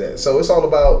invited to that. So it's all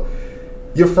about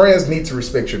your friends need to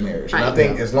respect your marriage. And I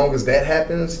think as long as that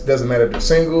happens, doesn't matter if they're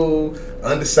single,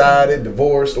 undecided,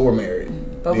 divorced, or married.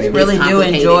 But we really do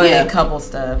enjoy couple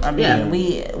stuff. I mean,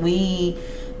 we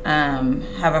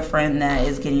have a friend that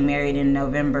is getting married in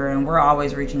November, and we're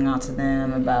always reaching out to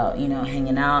them about, you know,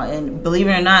 hanging out. And believe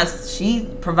it or not, she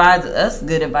provides us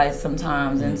good advice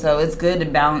sometimes, and so it's good to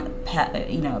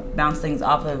bounce things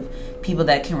off of people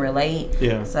that can relate.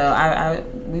 Yeah. So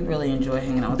we really enjoy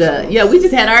hanging out. We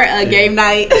just had our game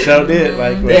night. Sure did.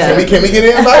 Like, Can we get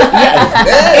in?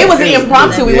 It was an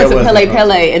impromptu. We went to Pele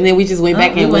Pele, and then we just went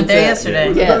back and went there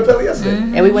yesterday. Pele Pele yesterday.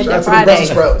 And we went there Shout out Friday. to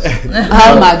the Brussels sprouts.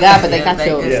 Oh my God! But they got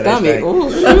your stomach.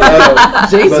 But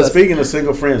Jesus. speaking of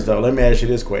single friends, though, let me ask you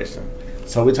this question.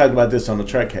 So we talked about this on the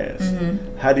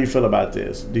Truckcast. How do you feel about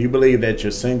this? Do you believe that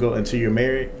you're single until you're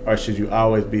married, or should you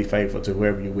always be faithful to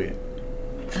whoever you're with?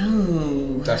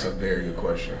 Ooh. That's a very good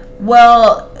question.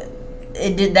 Well,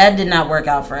 that did not work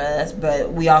out for us,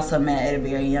 but we also met at a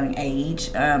very young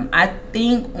age. I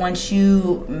think once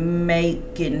you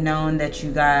make it known that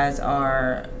you guys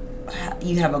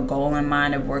you have a goal in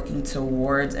mind of working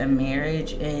towards a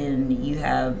marriage, and you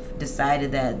have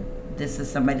decided that this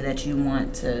is somebody that you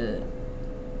want to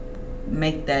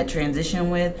make that transition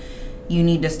with, you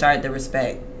need to start the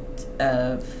respect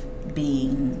of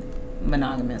being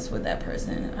monogamous with that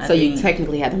person. So you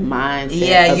technically have the mindset.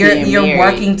 Yeah, of you're being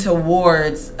working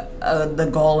towards the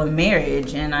goal of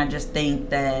marriage, and I just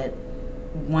think that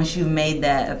once you've made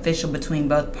that official between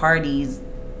both parties,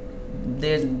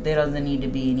 there doesn't need to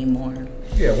be any more.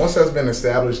 Yeah, once that's been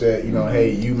established that,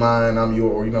 hey, you mine, I'm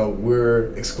your, or,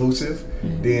 we're exclusive,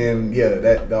 then,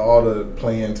 that all the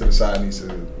playing to the side needs to,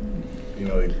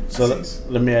 So cease.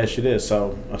 let me ask you this.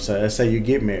 So let's say you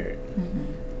get married.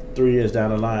 3 years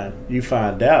down the line, you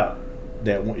find out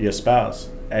that your spouse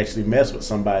actually messed with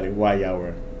somebody while y'all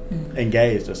were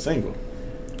engaged or single.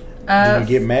 Do you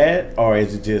get mad, or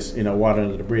is it just, water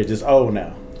under the bridge? It's old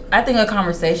now. I think a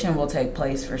conversation will take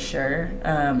place for sure.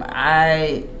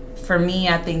 For me,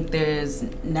 I think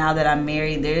now that I'm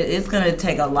married, it's going to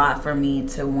take a lot for me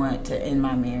to want to end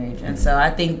my marriage. And so I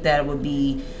think that would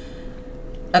be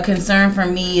a concern for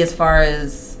me as far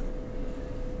as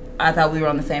I thought we were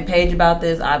on the same page about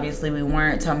this. Obviously, we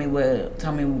weren't. Tell me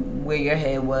where your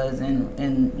head was,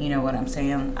 and you know what I'm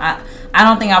saying. I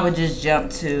don't think I would just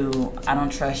jump to I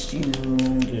don't trust you.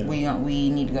 Yeah. We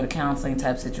need to go to counseling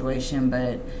type situation,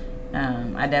 but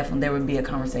there would be a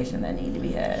conversation that needed to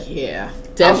be had. Yeah,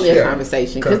 definitely a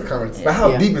conversation. But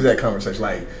how deep is that conversation?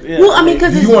 Like, well, I mean,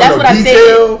 because that's what I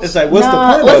said. It's like, what's the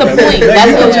point? What's the point?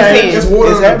 That's what you're saying. It's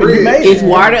water under the bridge. It's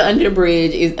water under the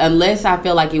bridge. Unless I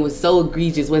feel like it was so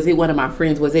egregious. Was it one of my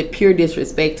friends? Was it pure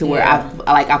disrespect to where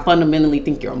I fundamentally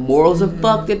think your morals are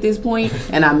fucked at this point,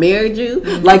 and I married you?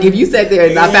 Like, if you sat there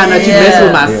and I found out you messed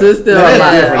with my sister, or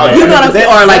you know what I'm saying,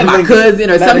 or like my cousin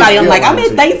or somebody, I'm like, I'm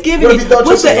at Thanksgiving. What if he thought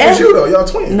you was you though? Y'all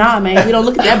twins. Nah, man, we don't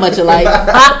look at that much alike.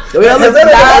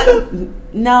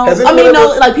 No,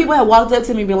 like people had walked up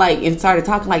to me and be like, and started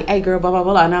talking like, "Hey, girl, blah blah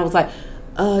blah," and I was like,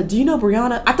 "Do you know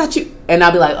Brianna? I thought you." And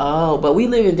I'd be like, "Oh," but we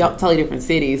live in totally different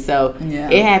cities, so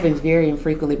it happens very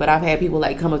infrequently. But I've had people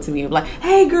like come up to me and be like,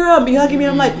 "Hey, girl," and be hugging me.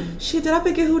 I'm like, "Shit, did I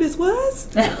forget who this was?"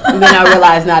 And then I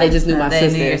realized now they just knew my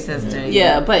sister. Knew your sister.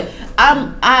 Yeah, but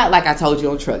I like I told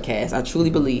you on Truckcast, I truly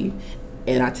believe,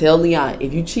 and I tell Leon,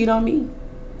 if you cheat on me,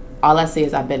 all I say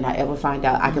is I better not ever find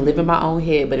out. I can live in my own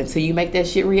head, but until you make that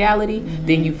shit reality,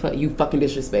 then you fucking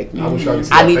disrespect me.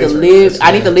 I need to live.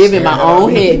 I need to live in my own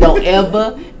head. Don't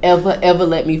ever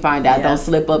let me find out. Don't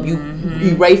slip up. You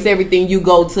erase everything. You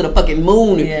go to the fucking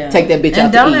moon and take that bitch out.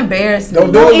 And don't embarrass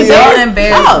me. Don't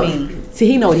embarrass me. See,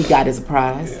 he know what he got as a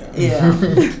prize. Yeah.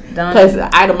 Plus,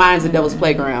 idle minds the devil's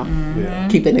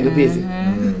playground. Keep that nigga busy.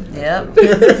 Yep.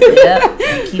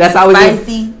 That's how we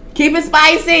spicy. Keep it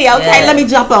spicy, okay? Let me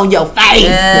jump on your face.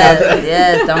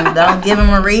 Yes. Don't give him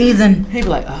a reason. He be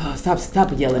like, "Oh,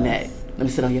 stop yelling at. Let me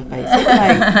sit on your face."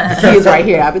 Like, the kids right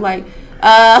here. I'll be like,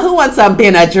 who wants some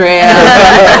Benadryl?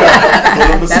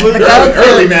 That's the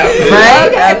go-to now, right?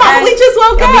 Okay. Probably just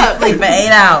woke up. Sleep for 8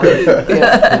 hours.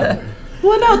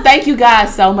 Well, no, thank you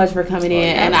guys so much for coming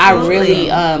in, and I really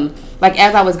like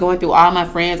as I was going through all my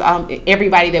friends,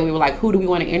 everybody that we were like, who do we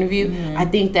want to interview? I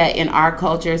think that in our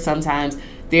culture sometimes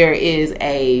there is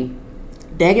a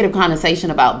negative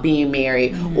connotation about being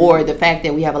married or the fact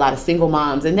that we have a lot of single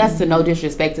moms, and that's to no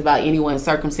disrespect about anyone's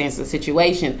circumstance or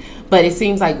situation, but it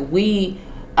seems like we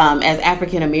as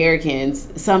African Americans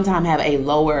sometimes have a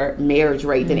lower marriage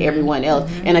rate than everyone else,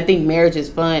 and I think Marriage is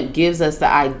Fun gives us the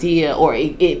idea, or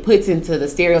it puts into the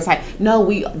stereotype, no,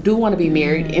 we do want to be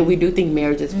married and we do think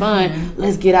marriage is fun.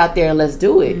 Let's get out there and let's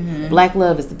do it. Black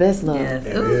love is the best love. Yes.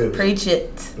 Ooh, preach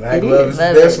it. Black love is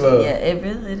the best love. Yeah, it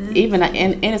really is. Even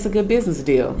and it's a good business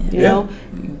deal. You know,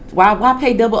 why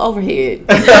pay double overhead?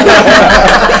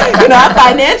 not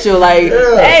financial. Like,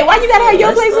 hey, why you gotta have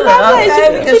your place and my place?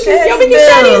 We can share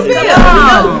these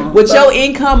bills. With your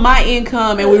income, my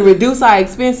income, and we reduce our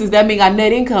expenses, that means our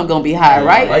net income gonna be high,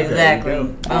 right?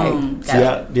 Exactly.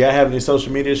 Do y'all have any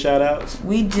social media shout outs?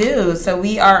 We do. So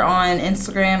we are on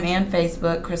Instagram and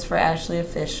Facebook, Christopher Ashley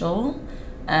Official.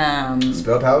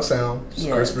 Spelled how it sounds.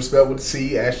 Yes. Christopher spelled with a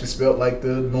C. Ashley spelled like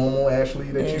the normal Ashley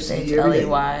that you see every day.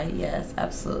 ASHLEY. Yes,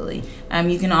 absolutely.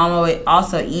 You can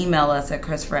also email us at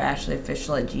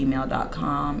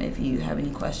ChristopherAshleyOfficial@gmail.com if you have any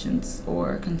questions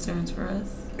or concerns for us.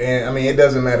 And I mean, it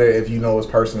doesn't matter if you know us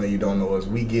personally, you don't know us.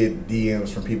 We get DMs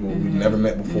from people we've never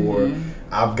met before.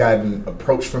 I've gotten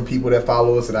approached from people that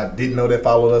follow us that I didn't know that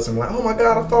followed us, and like, oh my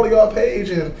God, I follow y'all page,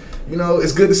 and you know,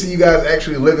 it's good to see you guys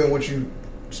actually living what you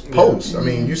post. I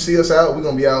mean, you see us out, we're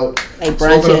gonna be out like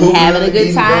brunching, having a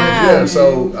good time. Yeah,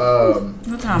 so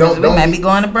what time is it? We might be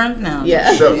going to brunch now.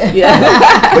 Yeah, sure. But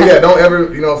yeah, don't ever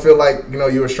feel like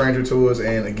you're a stranger to us.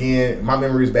 And again, my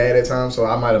memory is bad at times, so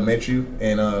I might have met you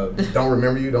and don't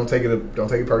remember you. Don't take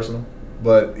it personal.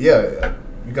 But yeah,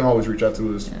 you can always reach out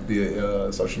to us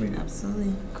via social media.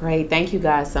 Absolutely. Great. Thank you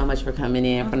guys so much for coming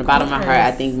in. From the bottom of my heart,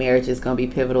 I think marriage is going to be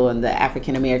pivotal in the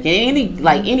African American,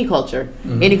 any culture.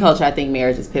 Any culture, I think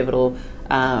marriage is pivotal.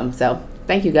 So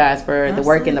thank you guys for the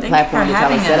work and the platform that y'all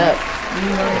have set up. We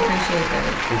really appreciate that.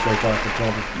 Appreciate y'all for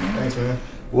coming. Thanks, man.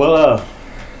 Well,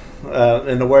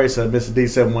 in the words of Mr.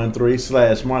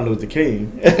 D713 / Martin Luther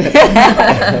King, in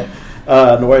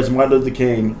the words of Martin Luther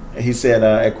King, he said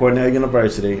at Cornell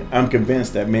University, I'm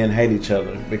convinced that men hate each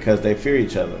other because they fear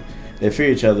each other. They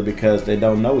fear each other because they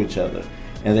don't know each other.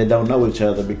 And they don't know each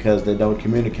other because they don't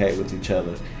communicate with each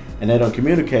other. And they don't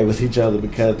communicate with each other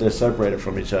because they're separated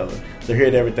from each other. So here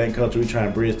at Everything Culture, we try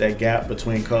and bridge that gap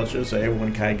between cultures so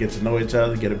everyone kind of gets to know each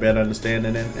other, get a better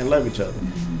understanding, and love each other.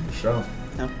 Sure.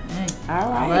 All right.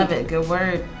 I love it. Good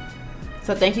word.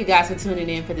 So thank you guys for tuning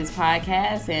in for this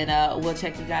podcast, and we'll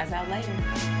check you guys out later.